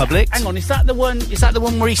open to the public. Hang on, is that the one? Is that the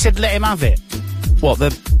one where he said let him have it? What the?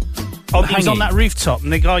 Oh, he was hanging? on that rooftop,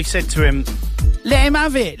 and the guy said to him, "Let him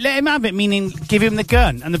have it. Let him have it." Meaning, give him the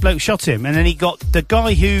gun, and the bloke shot him, and then he got the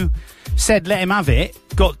guy who said let him have it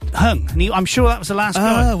got hung. And I'm sure that was the last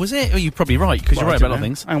guy. Oh, was it? Oh, you're probably right because Well, you're I right don't about a lot of know.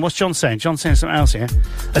 things. And what's John saying? John's saying something else here.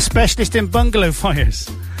 A specialist in bungalow fires.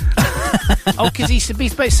 Oh, because he's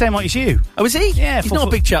basically the same height as you. Oh, is he? Yeah, he's 4 not a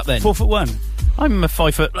foot- big chap then. 4'1". I'm a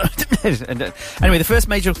 5 foot. Anyway, the first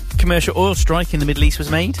major commercial oil strike in the Middle East was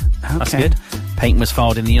made. That's Okay. good. Patent was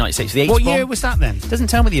filed in the United States. The What H-bomb. year was that then? Doesn't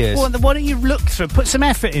tell me the years. Well, why don't you look through? Put some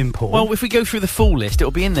effort in, Paul. Well, if we go through the full list, it'll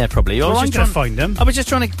be in there probably. Well, I'm just gonna trying- find them. I was just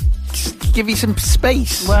trying to give you some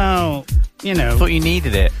space. well, you know. Thought you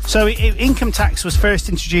needed it. So income tax was first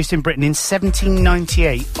introduced in Britain in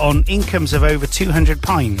 1798 on incomes of over £200.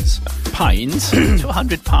 Pines.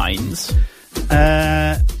 200 pines.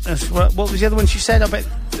 What was the other one she said? I bet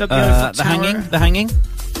The hanging. The hanging.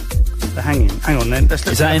 The hanging. Hang on then. Let's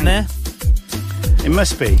look Is that at in the there? hanging. It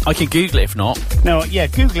must be. I can Google it if not. No, yeah,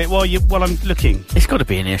 Google it while I'm looking. It's got to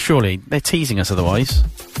be in here, surely. They're teasing us otherwise.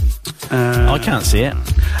 I can't see it.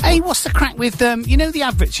 Hey, what's the crack with you know the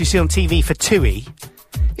adverts you see on TV for TUI?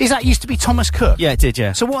 Is that used to be Thomas Cook? Yeah, it did,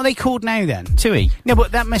 yeah. So what are they called now then? TUI. No,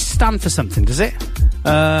 but that must stand for something, does it?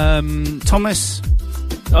 Thomas.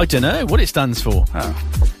 I don't know what it stands for. Oh.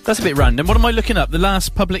 That's a bit random. What am I looking up? The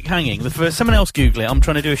last public hanging. The first. Someone else Google it. I'm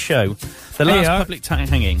trying to do a show. The There you last are. public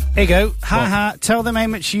hanging. Here you go. Ha ha. Tell them how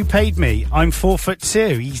much you paid me. I'm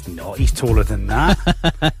 4'2". He's not. He's taller than that.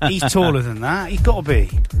 He's taller than that. He's got to be.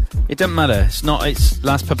 It doesn't matter. It's not. It's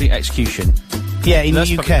last public execution. Yeah, in Last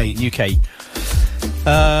the public UK. hanging,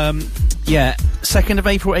 UK. Yeah, 2nd of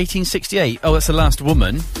April 1868. Oh, that's the last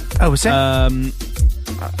woman. Oh, was it?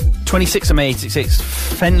 26th of May 1866.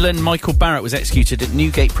 Fenelon Michael Barrett was executed at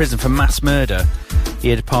Newgate Prison for mass murder. He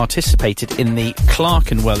had participated in the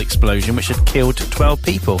Clerkenwell explosion, which had killed 12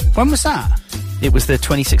 people. When was that? It was the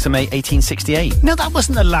 26th of May 1868. No, that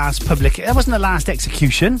wasn't the last that wasn't the last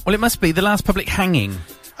execution. Well, it must be the last public hanging.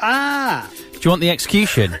 Ah. Do you want the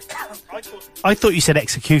execution? I thought you said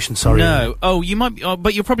execution, sorry. No. Oh, you might be,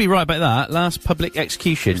 but you're probably right about that. Last public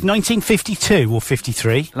execution. 1952 or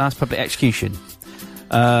 53. Last public execution.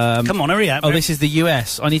 Come on, hurry up. Oh, this is the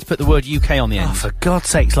US. I need to put the word UK on the end. Oh, for God's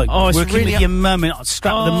sake, it's like it's working really with your mum and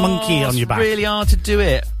strapping the monkey on your back. It's really hard to do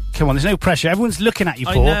it. Come on, there's no pressure. Everyone's looking at you,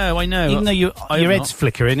 Paul. I know. Even though your head's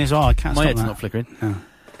flickering as well. I can't My stop head's that. not flickering.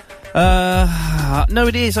 Oh. No,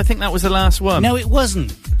 it is. I think that was the last one. No, it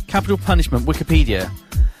wasn't. Capital punishment, Wikipedia.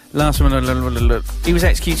 Last one. He was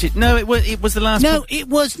executed. No, it was the last No, it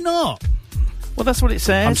was not. Well, that's what it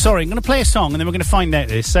says. I'm sorry. I'm going to play a song and then we're going to find out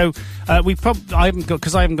this. So I haven't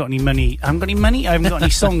got any money. I haven't got any money. I haven't got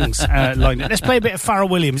any songs lined up. Let's play a bit of Pharrell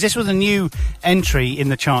Williams. This was a new entry in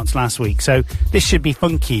the charts last week, so this should be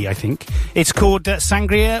funky, I think. It's called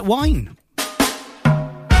Sangria Wine.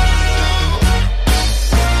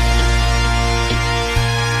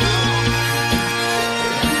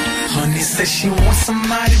 Honey says she wants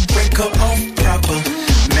somebody to break her off proper.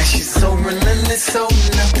 Man, she's so relentless, so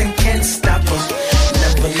nothing can stop her.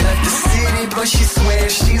 Never left the city, but she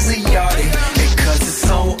swears she's a yardie. And 'cause it's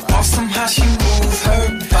so awesome how she moves her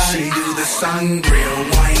body. She do the sangria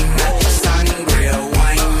wine, sangria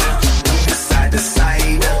wine, move side to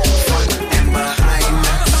side, front and behind.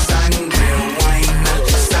 Sangria wine,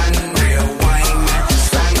 sangria wine,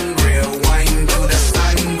 sangria wine, do the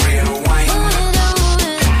sangria wine.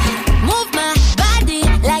 Move my body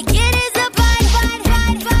like it is a party.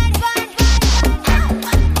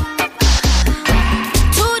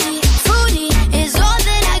 Tutti frutti is all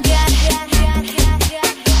that I got.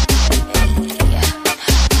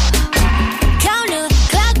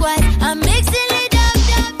 Counterclockwise, I'm mixing it up.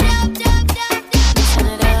 Turn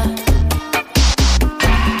it up.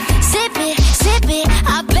 Sip it, I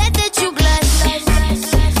bet that you blush.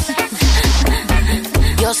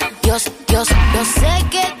 Yo sé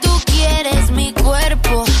que tú quieres mi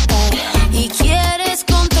cuerpo y quieres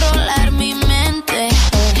controlar mi mente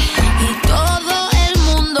y todo el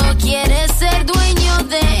mundo quiere ser dueño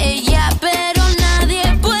de ella, pero nadie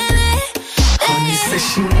puede. Honey says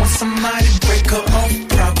she wants somebody to break her off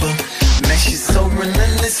proper. Man, she's so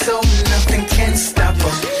relentless, so nothing can stop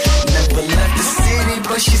her. Never left the city,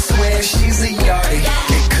 but she swears she's a yardie.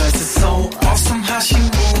 And 'cause it's so awesome how she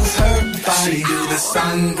moves her body. She do the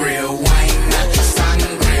sangria wine,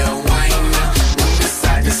 move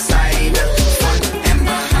side to side, front and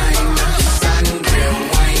behind. Sangria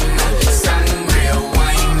wine, sangria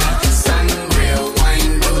wine, sangria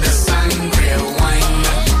wine, do the sangria wine.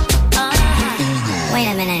 Wait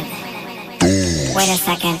a minute. Wait a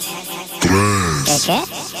second. ¿Qué?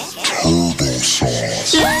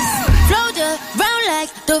 Let's float around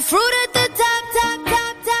like the fruit at the top.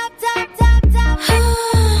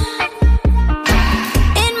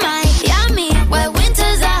 In Miami, where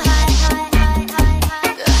winters are high.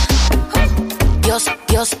 Yo sé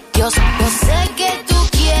que tú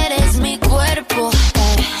quieres mi cuerpo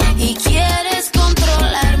y quieres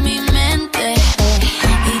controlar mi mente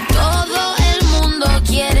y todo el mundo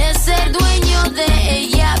quiere ser dueño de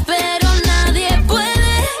ella, pero nadie puede.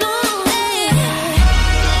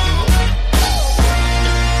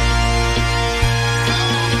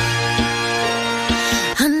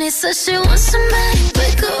 Honey says she wants somebody to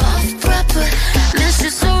break her off proper. Man,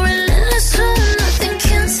 she's so relentless, so nothing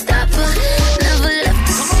can stop her. Never left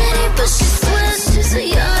the city, but she swears she's a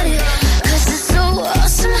yardie. 'Cause it's so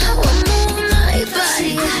awesome how I move my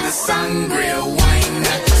body. The sangria wine,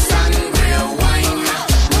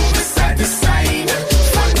 move side to side,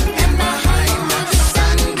 front and behind.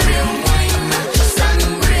 Sangria wine,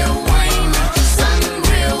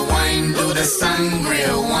 do the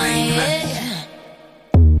sangria wine.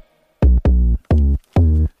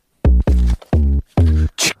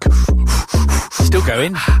 Still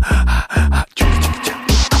going.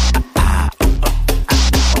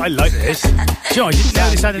 I like this. Joe, I didn't know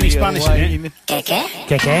this had any Spanish in it. ¿Qué?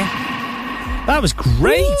 ¿Qué? That was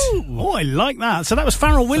great. Ooh. Oh, I like that. So that was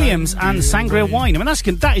Pharrell Williams and Sangria Wine. I mean,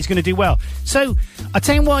 that is going to do well. So I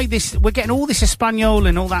tell you why we're getting all this Espanol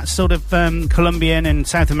and all that sort of Colombian and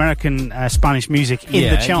South American Spanish music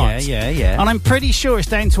in the charts. Yeah. And I'm pretty sure it's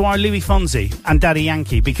down to our Louis Fonsi and Daddy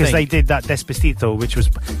Yankee because they did that Despacito, which was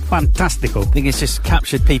fantastical. I think it's just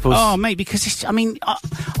captured people's... Oh, mate, because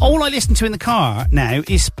all I listen to in the car now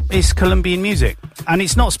is Colombian music. And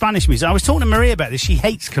it's not Spanish music. I was talking to Maria about this. She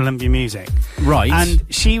hates Colombian music. Right. And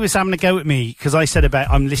she was having a go at me because I said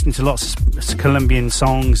I'm listening to lots of Colombian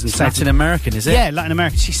songs and Latin American, is it? Yeah, Latin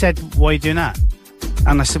American. She said, "Why are you doing that?"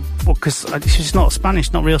 And I said, "Well, because it's not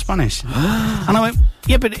Spanish, not real Spanish." And I went,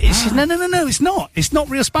 "Yeah, but she said, no, it's not. It's not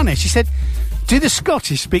real Spanish." She said, "Do the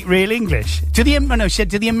Scottish speak real English? She said,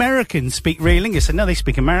 "Do the Americans speak real English?" I said, "No, they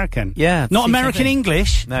speak American." Yeah, not American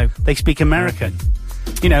English. No, they speak American.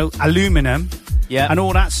 You know, aluminum. Yeah, and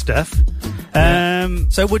all that stuff.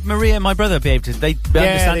 So would Maria and my brother be able to? They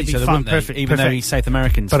understand each other, wouldn't they? Perfect, even though he's South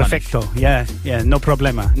American. Perfecto. Yeah. No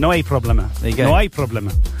problema. No hay problema. There you go. No hay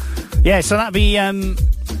problema. Yeah. So that'd be.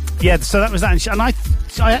 So that was that. And I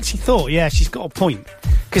actually thought, she's got a point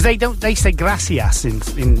because they say gracias in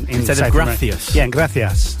instead South of gracias. America. Yeah, and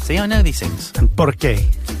gracias. See, I know these things. And por qué?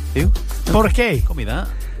 Who? Por qué? Call me that.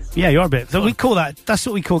 Yeah, you're a bit. So we call that. That's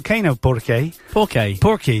what we call Kano. Por qué?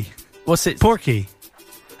 Porky. What's it? Porky.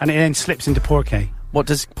 And it then slips into porky. What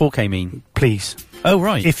does porky mean? Please. Oh,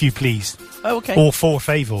 right. If you please. Oh, okay. Or for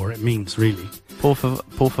favor, it means, really. Por favor.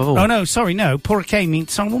 Oh, no, sorry, no. Porky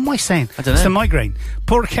means... Sorry, what am I saying? I don't know. It's the migraine.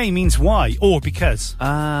 Porky means why or because.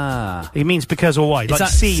 Ah. It means because or why. Is like that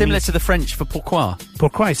si similar means, to the French for pourquoi?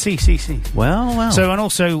 Pourquoi, si. Well. So, and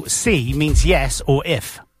also, si means yes or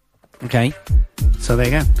if. Okay. So there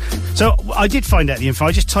you go. So I did find out the info.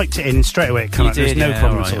 I just typed it in and straight away it came out. There's no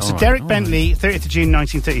problem at all. So Derek Bentley, 30th of June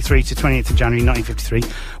 1933 to 28th of January 1953,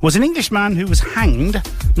 was an Englishman who was hanged,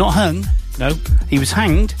 not hung. No, he was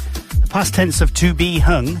hanged. The past tense of to be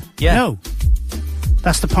hung. Yeah. No,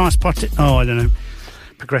 that's the past part. I don't know.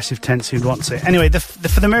 Progressive tense, who'd want it. Anyway,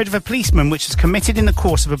 for the murder of a policeman, which was committed in the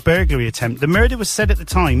course of a burglary attempt. The murder was said at the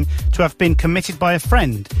time to have been committed by a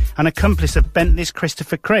friend, an accomplice of Bentley's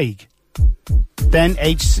Christopher Craig. Then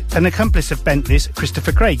an accomplice of Bentley's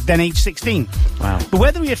Christopher Craig, then age 16. Wow. But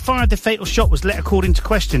whether he had fired the fatal shot was let according to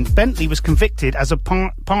question. Bentley was convicted as a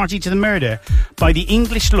party to the murder by the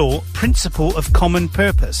English law principle of common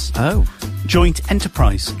purpose. Oh. Joint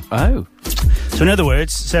enterprise. Oh. So in other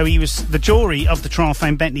words, the jury of the trial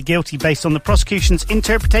found Bentley guilty based on the prosecution's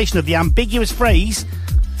interpretation of the ambiguous phrase...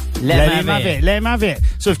 Let him have it.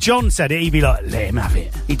 So if John said it, he'd be like, let him have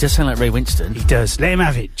it. He does sound like Ray Winston. He does. Let him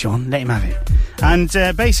have it, John. Let him have it. And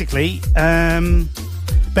basically,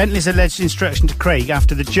 Bentley's alleged instruction to Craig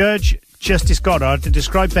after the judge, Justice Goddard, to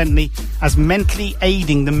describe Bentley as mentally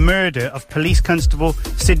aiding the murder of police constable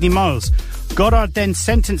Sidney Miles. Goddard then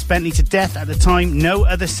sentenced Bentley to death. At the time, no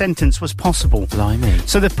other sentence was possible. Blimey.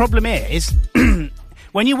 So the problem is...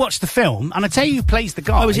 When you watch the film, and I tell you who plays the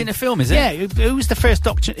guy... Oh, is it in a film, is it? Yeah, who was the first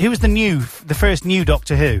Doctor... Who was the first new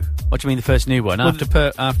Doctor Who? What do you mean, the first new one? Well,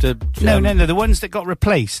 after... No, the ones that got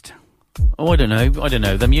replaced. Oh, I don't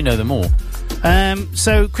know them. You know them all.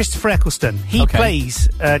 So, Christopher Eccleston. He plays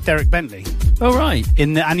Derek Bentley. Oh, right.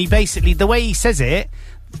 And he basically... The way he says it...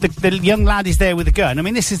 The young lad is there with a gun. I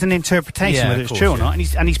mean, this is an interpretation, whether it's true or not.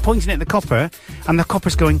 And he's pointing at the copper, and the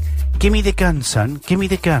copper's going, "Give me the gun, son. Give me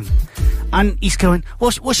the gun." And he's going,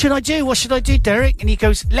 "What should I do? What should I do, Derek?" And he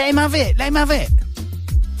goes, "Let him have it. Let him have it."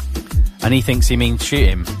 And he thinks he means shoot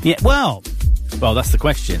him. Yeah. Well, that's the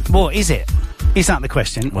question. What is it? Is that the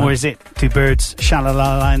question, or is it two birds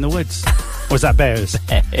sha-la-la-la in the woods? Or is that bears?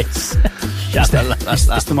 It's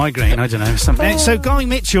the migraine, I don't know. So Guy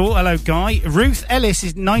Mitchell, hello Guy. Ruth Ellis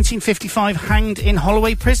is 1955 hanged in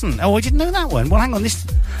Holloway Prison. Oh, I didn't know that one. Well, hang on, this...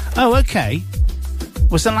 Oh, okay.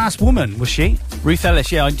 Was the last woman, was she? Ruth Ellis,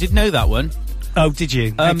 yeah, I did know that one. Oh, did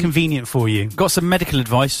you? How convenient for you. Got some medical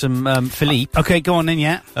advice from Philippe. Okay, go on then,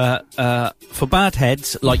 yeah. For bad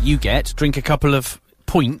heads, like you get, drink a couple of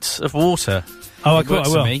pints of water. Oh, I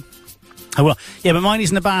will. I will. Yeah, but mine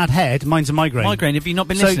isn't a bad head. Mine's a migraine. Migraine, have you not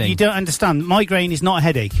been listening? So you don't understand. Migraine is not a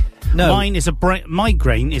headache. No. Mine is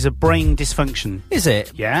migraine is a brain dysfunction. Is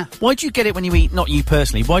it? Yeah. Why do you get it when you eat, not you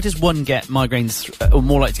personally, why does one get migraines, or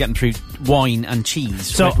more likely to get them through wine and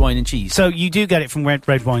cheese, red wine and cheese? So you do get it from red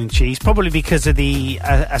wine and cheese, probably because of the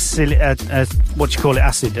acidic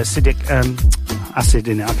acid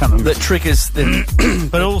in it, I can't remember. That triggers the...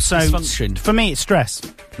 But also, dysfunction. For me, it's stress.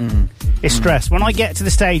 It's stress. When I get to the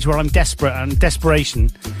stage where I'm desperate and desperation,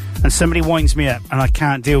 and somebody winds me up and I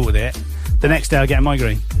can't deal with it, the next day I get a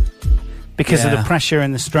migraine. because of Yeah. the pressure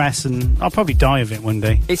and the stress, and I'll probably die of it one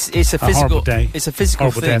day. It's a horrible physical day. It's a physical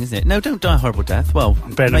Horrible thing, death. isn't it? No, don't die a horrible death. Well,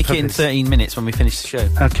 better make than it in puppies. 13 minutes when we finish the show.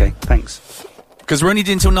 Okay, thanks. Because we're only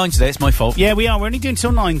doing till 9 today. It's my fault. Yeah, we are. We're only doing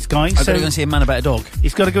till 9, guys. I've got So to go and see a man about a dog.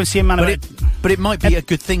 he's got to go and see a man But about it might be a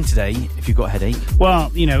good thing today if you've got a headache.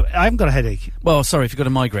 Well, you know, I haven't got a headache. Well, sorry if you've got a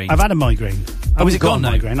migraine. I've had a migraine. Oh, is it I've got gone a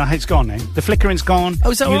now? migraine. It's gone now. The flickering's gone.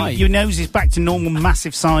 Oh, is that your, right? Your nose is back to normal,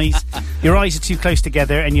 massive size. Your eyes are too close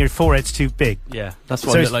together, and your forehead's too big. Yeah, that's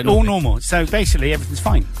what So I it's look like. all normally. normal. So basically, everything's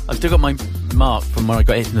fine. I've still got my mark from where I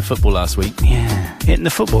got hit in the football last week. Yeah, hitting the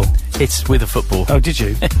football. It's with a football. Oh, did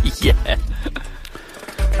you? Yeah.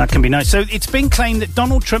 That can be nice. So it's been claimed that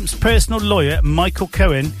Donald Trump's personal lawyer, Michael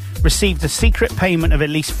Cohen, received a secret payment of at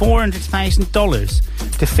least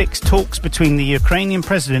 $400,000 to fix talks between the Ukrainian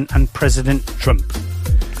president and President Trump.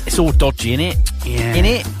 It's all dodgy, innit? Yeah.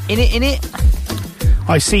 Innit?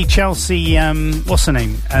 I see Chelsea, what's her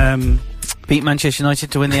name? Beat Manchester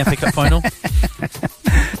United to win the FA Cup final,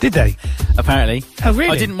 Did they? apparently. Oh,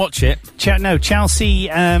 really? I didn't watch it No, Chelsea,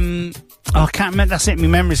 I can't remember. That's it. My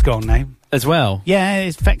memory's gone now. as well. Yeah,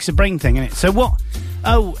 it affects the brain thing, innit? So what?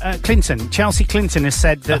 Oh, Chelsea Clinton has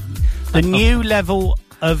said that the new level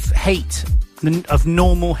of hate, of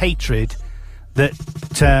normal hatred that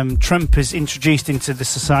Trump has introduced into the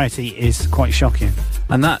society is quite shocking.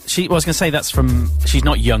 And that, I was going to say that's from, she's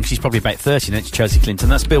not young, she's probably about 30, isn't it, Chelsea Clinton?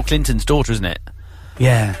 That's Bill Clinton's daughter, isn't it?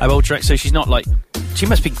 Yeah. I'm old so she's not like, she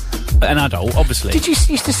must be an adult, obviously. Did you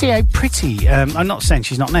used to see how pretty, I'm not saying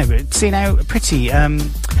she's not now, but seeing how pretty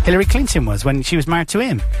Hillary Clinton was when she was married to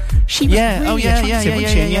him? She was Yeah, really oh, yeah, attractive, yeah, wasn't yeah,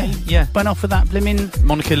 she? yeah, And yeah. Went off with that blimmin'...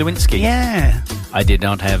 Monica Lewinsky. Yeah. I did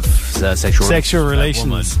not have sexual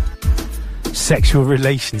relations. Sexual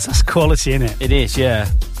relations. That's quality, isn't it? It is, yeah.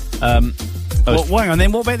 Well, hang on,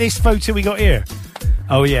 then what about this photo we got here?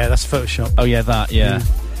 Oh, yeah, that's Photoshop. Oh, yeah, that, yeah.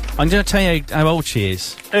 I'm going to tell you how old she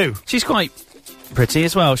is. Who? She's quite pretty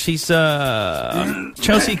as well. She's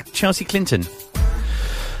Chelsea Clinton.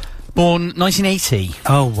 Born 1980.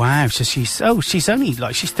 Oh, wow. So she's only,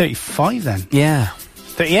 she's 35 then. Yeah.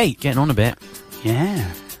 38. Getting on a bit.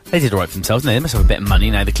 Yeah. They did all right for themselves, didn't they? They must have a bit of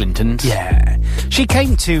money now, the Clintons. Yeah. She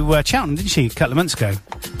came to Cheltenham, didn't she, a couple of months ago?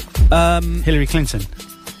 Hillary Clinton.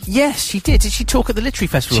 Yes, she did. Did she talk at the Literary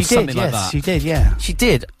Festival or something like that? She did, yeah. She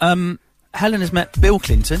did. Helen has met Bill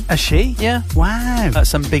Clinton. Has she? Yeah. Wow. At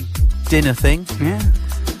some big dinner thing. Yeah.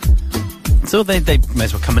 So they may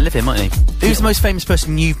as well come and live here, mightn't they? Who's the most famous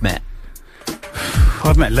person you've met?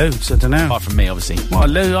 I've met loads, I don't know. Apart from me, obviously. What,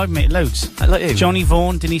 I've met loads. Like who? Johnny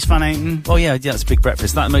Vaughan, Denise Van Outen. Oh, yeah, that's Big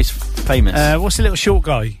Breakfast. That's the most famous. What's the little short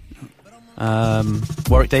guy?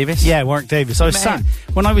 Warwick Davis? Yeah, Warwick Davis. I was sat,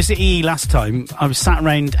 when I was at EE last time, I was sat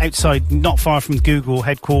around outside, not far from Google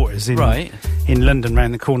headquarters in London,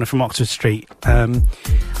 round the corner from Oxford Street.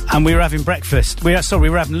 And we were having breakfast. We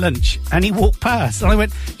were having lunch, and he walked past, and I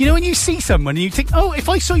went, you know, when you see someone and you think, oh, if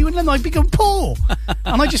I saw you in London, I'd become poor.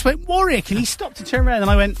 And I just went, Warwick, and he stopped to turn around, and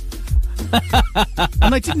I went,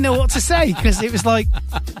 and I didn't know what to say because it was like,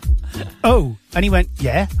 oh, and he went,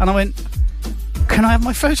 yeah, and I went, can I have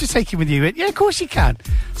my photo taken with you? He went, yeah, of course you can.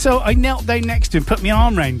 So I knelt down next to him, put my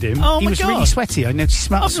arm round him. Oh, he my was God. really sweaty. I noticed he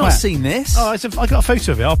smelled I've sweat. not seen this. Oh, I got a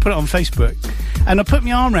photo of it. I'll put it on Facebook. And I put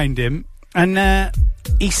my arm round him, and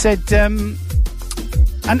he said, and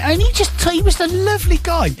he was a lovely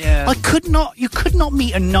guy. Yeah. You could not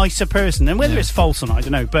meet a nicer person. And whether it's false or not, I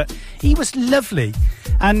don't know, but he was lovely.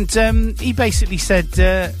 And he basically said,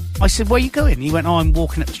 I said, where are you going? He went, oh, I'm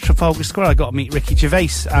walking up to Trafalgar Square. I got to meet Ricky Gervais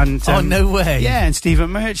and... Oh, no way. Yeah, and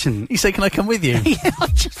Stephen Merchant. You say, can I come with you? Yeah, I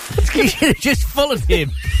just... You should have just followed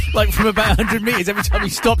him, like from about 100 metres. Every time he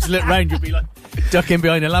stops to look round, you'll be like ducking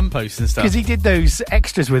behind a lamppost and stuff. Because he did those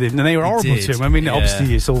extras with him, and they were horrible did, to him. I mean, yeah.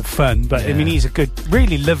 obviously it's all fun, but I Yeah. mean, he's a good,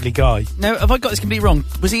 really lovely guy. Now, have I got this completely wrong?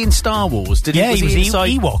 Was he in Star Wars? Yeah, he was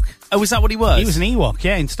inside Ewok. Oh, was that what he was? He was an Ewok,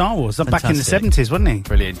 yeah, in Star Wars. Back in the Fantastic. 70s, wasn't he?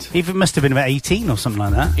 Brilliant. He must have been about 18 or something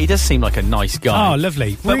like that. He does seem like a nice guy. Oh,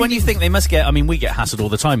 lovely. But when you think they must get, I mean, we get hassled all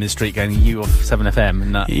the time in the street going, you off 7FM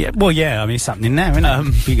and that. Yeah, well, yeah, I mean, it's happening now, isn't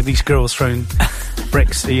it? These girls throwing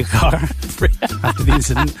bricks at your car after the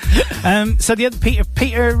incident. So the other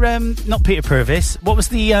not Peter Purvis. What was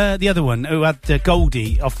the other one who had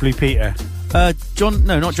Goldie off Blue Peter? Not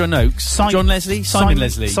John Oakes. John Leslie? Simon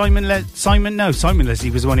Leslie. Simon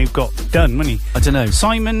Leslie was the one who got done, wasn't he? I don't know.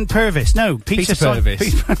 Simon Purvis. No, Peter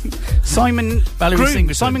Purvis. Simon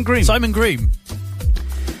Groom. Simon Groom. Simon Groom.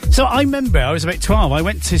 So I remember I was about 12. I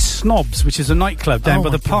went to Snobs, which is a nightclub down by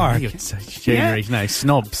the park. You're so generous now.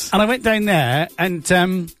 Snobs. And I went down there and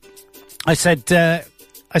I said,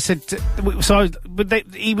 I said,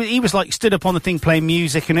 he was like stood up on the thing playing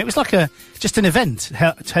music, and it was like just an event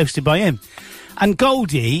hosted by him. And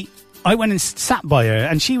Goldie, I went and sat by her,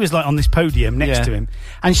 and she was like on this podium next to him,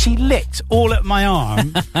 and she licked all at my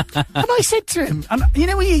arm. And I said to him, and you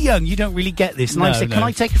know when you're young, you don't really get this. And I said, can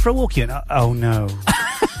I take her for a walk? And oh no.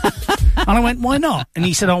 And I went, why not? And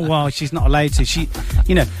he said, oh well, she's not allowed to. She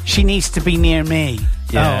needs to be near me.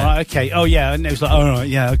 Yeah. Oh, right, okay. Oh yeah. And it was like, oh right,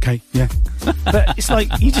 yeah, okay, yeah. But it's like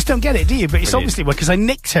you just don't get it, do you? But it's obviously because I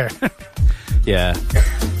nicked her. Yeah.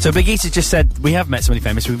 So Birgitta just said we have met somebody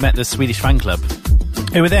famous. We've met the Swedish fan club.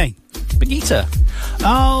 Who are they? Birgitta.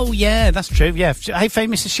 Oh yeah, that's true. Yeah. How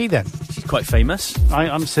famous is she then? She's quite famous.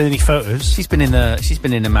 I'm seeing any photos. She's been in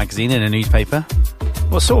a magazine, in a newspaper.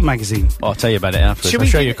 What sort of magazine? I'll tell you about it afterwards. I'll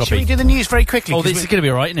show you a copy. Should we do the news very quickly? Oh, this is going to be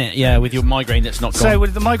all right, isn't it? Yeah, with your migraine that's not gone. So,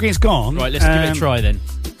 with the migraine's gone... Right, let's give it a try then.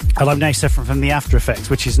 And I'm now suffering from the after effects,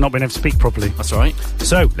 which is not being able to speak properly. That's all right.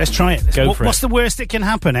 So, let's try it. Go for it. What's the worst that can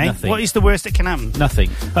happen, eh? Nothing. What is the worst that can happen?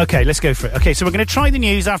 Nothing. Okay, let's go for it. Okay, so we're going to try the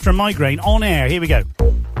news after a migraine on air. Here we go.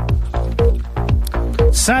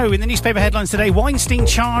 So, in the newspaper headlines today, Weinstein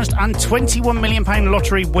charged and £21 million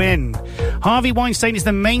lottery win. Harvey Weinstein is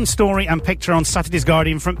the main story and picture on Saturday's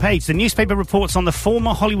Guardian front page. The newspaper reports on the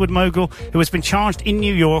former Hollywood mogul who has been charged in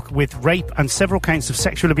New York with rape and several counts of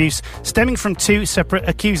sexual abuse stemming from two separate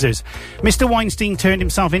accusers. Mr. Weinstein turned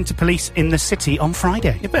himself into police in the city on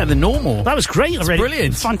Friday. You're better than normal. That was great already.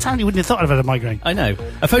 Brilliant. Fantastic. You wouldn't have thought I'd had a migraine. I know.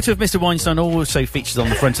 A photo of Mr. Weinstein also features on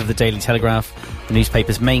the front of the Daily Telegraph. The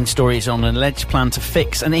newspaper's main story is on an alleged plan to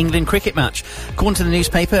fix an England cricket match. According to the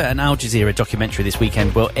newspaper, an Al Jazeera documentary this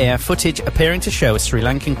weekend will air footage appearing to show a Sri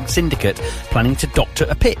Lankan syndicate planning to doctor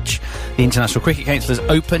a pitch. The International Cricket Council has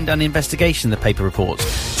opened an investigation, the paper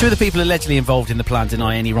reports. Two of the people allegedly involved in the plan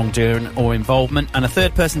deny any wrongdoing or involvement, and a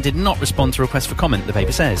third person did not respond to requests for comment, the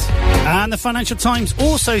paper says. And the Financial Times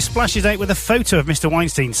also splashes out with a photo of Mr.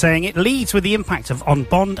 Weinstein, saying it leads with the impact on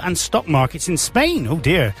bond and stock markets in Spain. Oh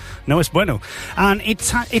dear, no es bueno. And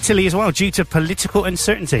Italy as well, due to political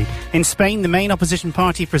uncertainty. In Spain, the main opposition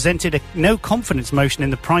party presented a no-confidence motion in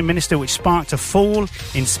the Prime Minister, which sparked a fall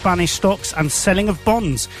in Spanish stocks and selling of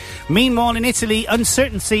bonds. Meanwhile, in Italy,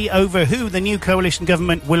 uncertainty over who the new coalition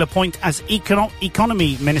government will appoint as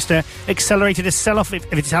economy minister accelerated a sell-off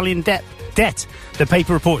of Italian debt. The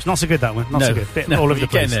paper reports. Not so good, that one. Not so good. All over the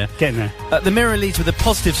place. Getting there. The Mirror leads with a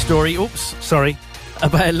positive story. Oops. Sorry.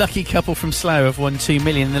 About a lucky couple from Slough have won $2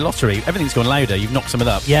 million in the lottery. Everything's gone louder. You've knocked some of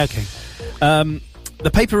that. Yeah, okay. The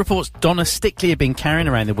paper reports Donna Stickley had been carrying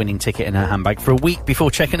around the winning ticket in her handbag for a week before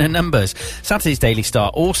checking her numbers. Saturday's Daily Star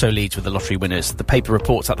also leads with the lottery winners. The paper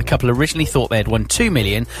reports that the couple originally thought they had won $2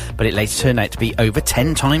 million, but it later turned out to be over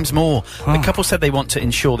 10 times more. The couple said they want to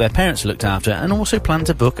ensure their parents are looked after and also plan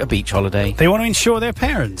to book a beach holiday. They want to insure their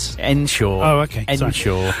parents? Ensure. Oh, okay.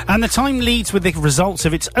 Ensure. And the Time leads with the results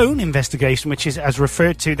of its own investigation, which is, as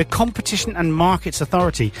referred to, the Competition and Markets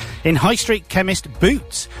Authority. In High Street chemist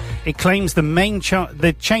Boots, it claims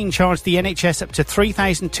the chain charged the NHS up to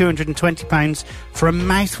 £3,220 for a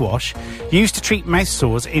mouthwash used to treat mouth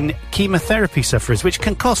sores in chemotherapy sufferers, which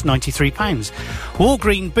can cost £93.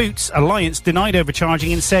 Walgreen Boots Alliance denied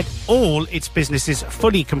overcharging and said all its businesses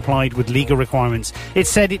fully complied with legal requirements. It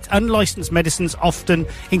said its unlicensed medicines often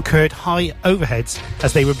incurred high overheads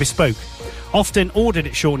as they were bespoke, often ordered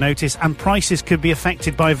at short notice, and prices could be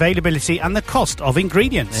affected by availability and the cost of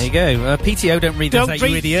ingredients. There you go. PTO, don't read those out,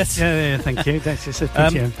 you idiot. Yeah, thank you. That's just a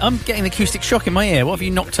PTO. I'm getting acoustic shock in my ear. What have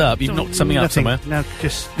you knocked up? You've knocked something up somewhere. No,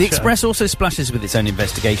 just The Express also splashes with its own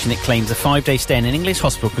investigation. It claims a 5-day stay in an English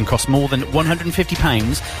hospital can cost more than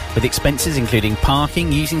 £150, with expenses including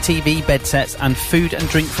parking, using TV, bed sets, and food and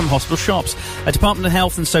drink from hospital shops. A Department of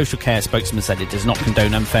Health and Social Care spokesman said it does not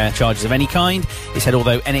condone unfair charges of any kind. It said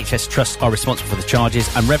although NHS trusts are responsible for the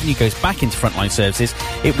charges and revenue goes back into frontline services,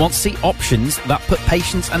 it wants to see options that put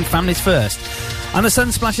patients and families first. And the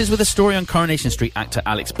Sun splashes with a story on Coronation Street actor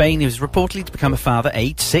Alex Bain, who is reportedly to become a father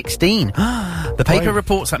aged 16. The paper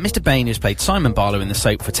reports that Mr. Bain, who's played Simon Barlow in The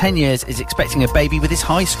Soap for 10 years, is expecting a baby with his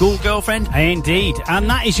high school girlfriend. Indeed. And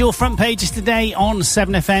that is your front pages today on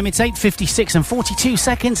 7FM. It's 8:56 and 42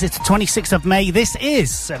 seconds. It's the 26th of May. This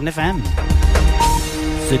is 7FM.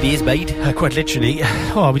 Is bait. Quite literally.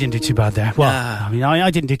 Oh, we didn't do too bad there. Well, I mean, I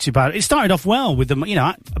didn't do too bad. It started off well with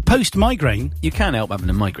the, post-migraine. You can't help having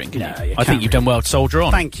a migraine, can you? No, you I think you've done well to soldier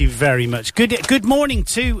on. Thank you very much. Good morning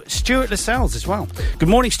to Stuart Lascelles as well. Good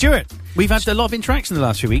morning, Stuart. We've had a lot of interaction the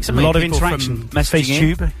last few weeks. A lot of interaction.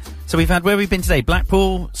 FaceTube. So we've had, where we've been today?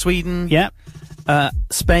 Blackpool, Sweden. Yep.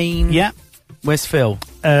 Spain. Yep. Where's Phil?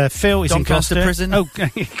 Phil is in Doncaster Gloucester. prison? Oh,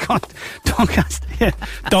 God. Doncaster. Yeah.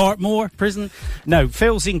 Dartmoor prison. No,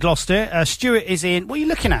 Phil's in Gloucester. Stuart is in... What are you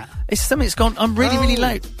looking at? It's something that's gone... I'm really, really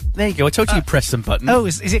loud. There you go. I told you press some button. Oh,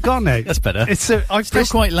 is it gone now? That's better. It's Still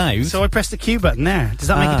quite loud. So I pressed the Q button there. Does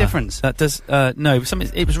that make a difference? That does... no,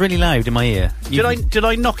 it was really loud in my ear. Did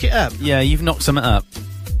I knock it up? Yeah, you've knocked something up.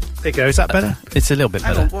 There you go. Is that better? It's a little bit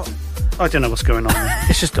Hang better. on, what? I don't know what's going on.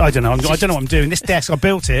 It's just, I don't know. I don't know what I'm doing. This desk, I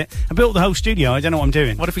built it. I built the whole studio. I don't know what I'm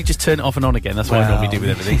doing. What if we just turn it off and on again? That's what I normally do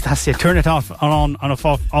with everything. That's it. Turn it off and on and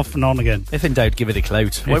off and on again. If in doubt, give it a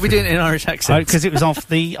clout. Why are we doing it in Irish accent? Because it was off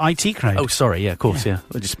the IT crowd. Oh, sorry. Yeah, of course. Yeah,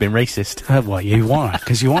 we're just being racist. Well, you are,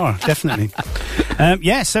 because you are, definitely.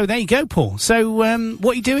 Yeah, so there you go, Paul. So,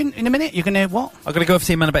 what are you doing in a minute? You're going to, what? I've got to go over to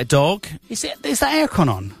see a man about a dog. Is that aircon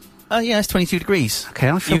on? Yeah, it's 22 degrees. Okay,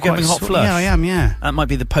 I feel You're giving hot flush. Yeah, I am, yeah. That might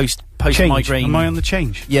be the post Change. migraine. Am I on the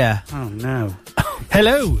change? Yeah. Oh, no.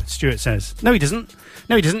 Hello, Stuart says. No, he doesn't.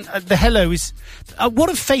 No, he doesn't. The hello is... what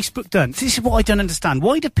have Facebook done? This is what I don't understand.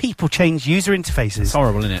 Why do people change user interfaces? It's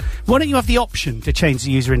horrible, isn't it? Why don't you have the option to change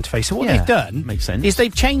the user interface? So what they've done makes sense. is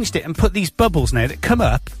they've changed it and put these bubbles now that come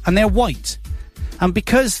up and they're white. And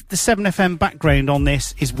because the 7FM background on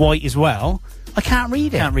this is white as well, I can't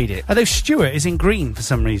read it. Can't read it. Although Stuart is in green for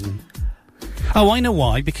some reason. Oh, I know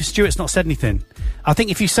why, because Stuart's not said anything. I think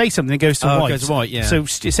if you say something, it goes to white. It goes to white, yeah. So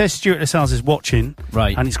it says Stuart Lascelles is watching,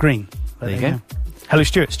 right, and it's green. There you go. Hello,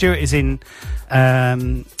 Stuart. Stuart is in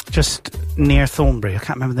just near Thornbury. I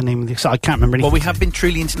can't remember the name of the... So I can't remember anything. Well, we have been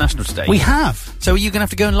truly international today. We have. So are you going to have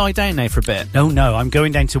to go and lie down now for a bit? No, I'm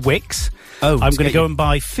going down to Wickes. Oh, I'm going to go and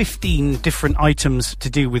buy 15 different items to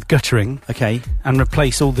do with guttering. Okay. And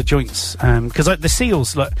replace all the joints. Because the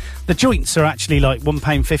seals, like, the joints are actually like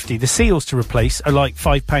 £1.50. The seals to replace are like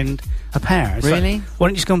 £5 a pair. It's really? Like, why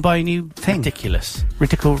don't you just go and buy a new thing? Ridiculous.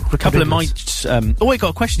 Ridiculous. A couple of my... I got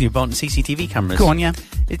a question about CCTV cameras. Go on, yeah.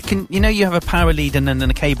 You have a power lead and then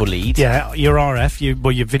a cable lead. Yeah, your RF,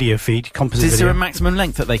 your video feed, your composite Is video. there a maximum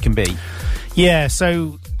length that they can be? Yeah,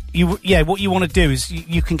 so... what you want to do is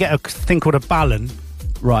you can get a thing called a balun.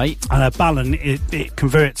 Right. And a balun, it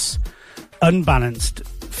converts unbalanced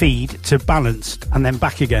feed to balanced and then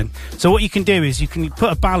back again. So what you can do is you can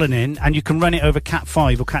put a balun in and you can run it over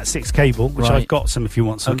Cat5 or Cat6 cable, which I've got some if you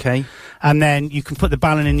want some. Okay. And then you can put the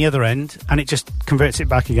balun in the other end and it just converts it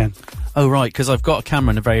back again. Oh, right, because I've got a camera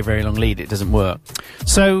and a very, very long lead. It doesn't work.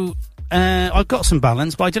 So... I've got some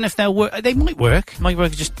balance, but I don't know if they'll work. They might work. Might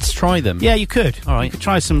work. Just try them. Yeah, you could. All right. You could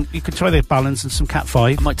try some. You could try the balance and some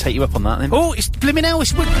Cat5. I might take you up on that then. Oh, it's blimmin' hell!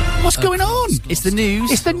 What's going on? It's the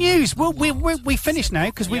news. It's the news. Well, we finished now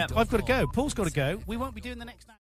because I've got to go. Paul's got to go. We won't be doing the next.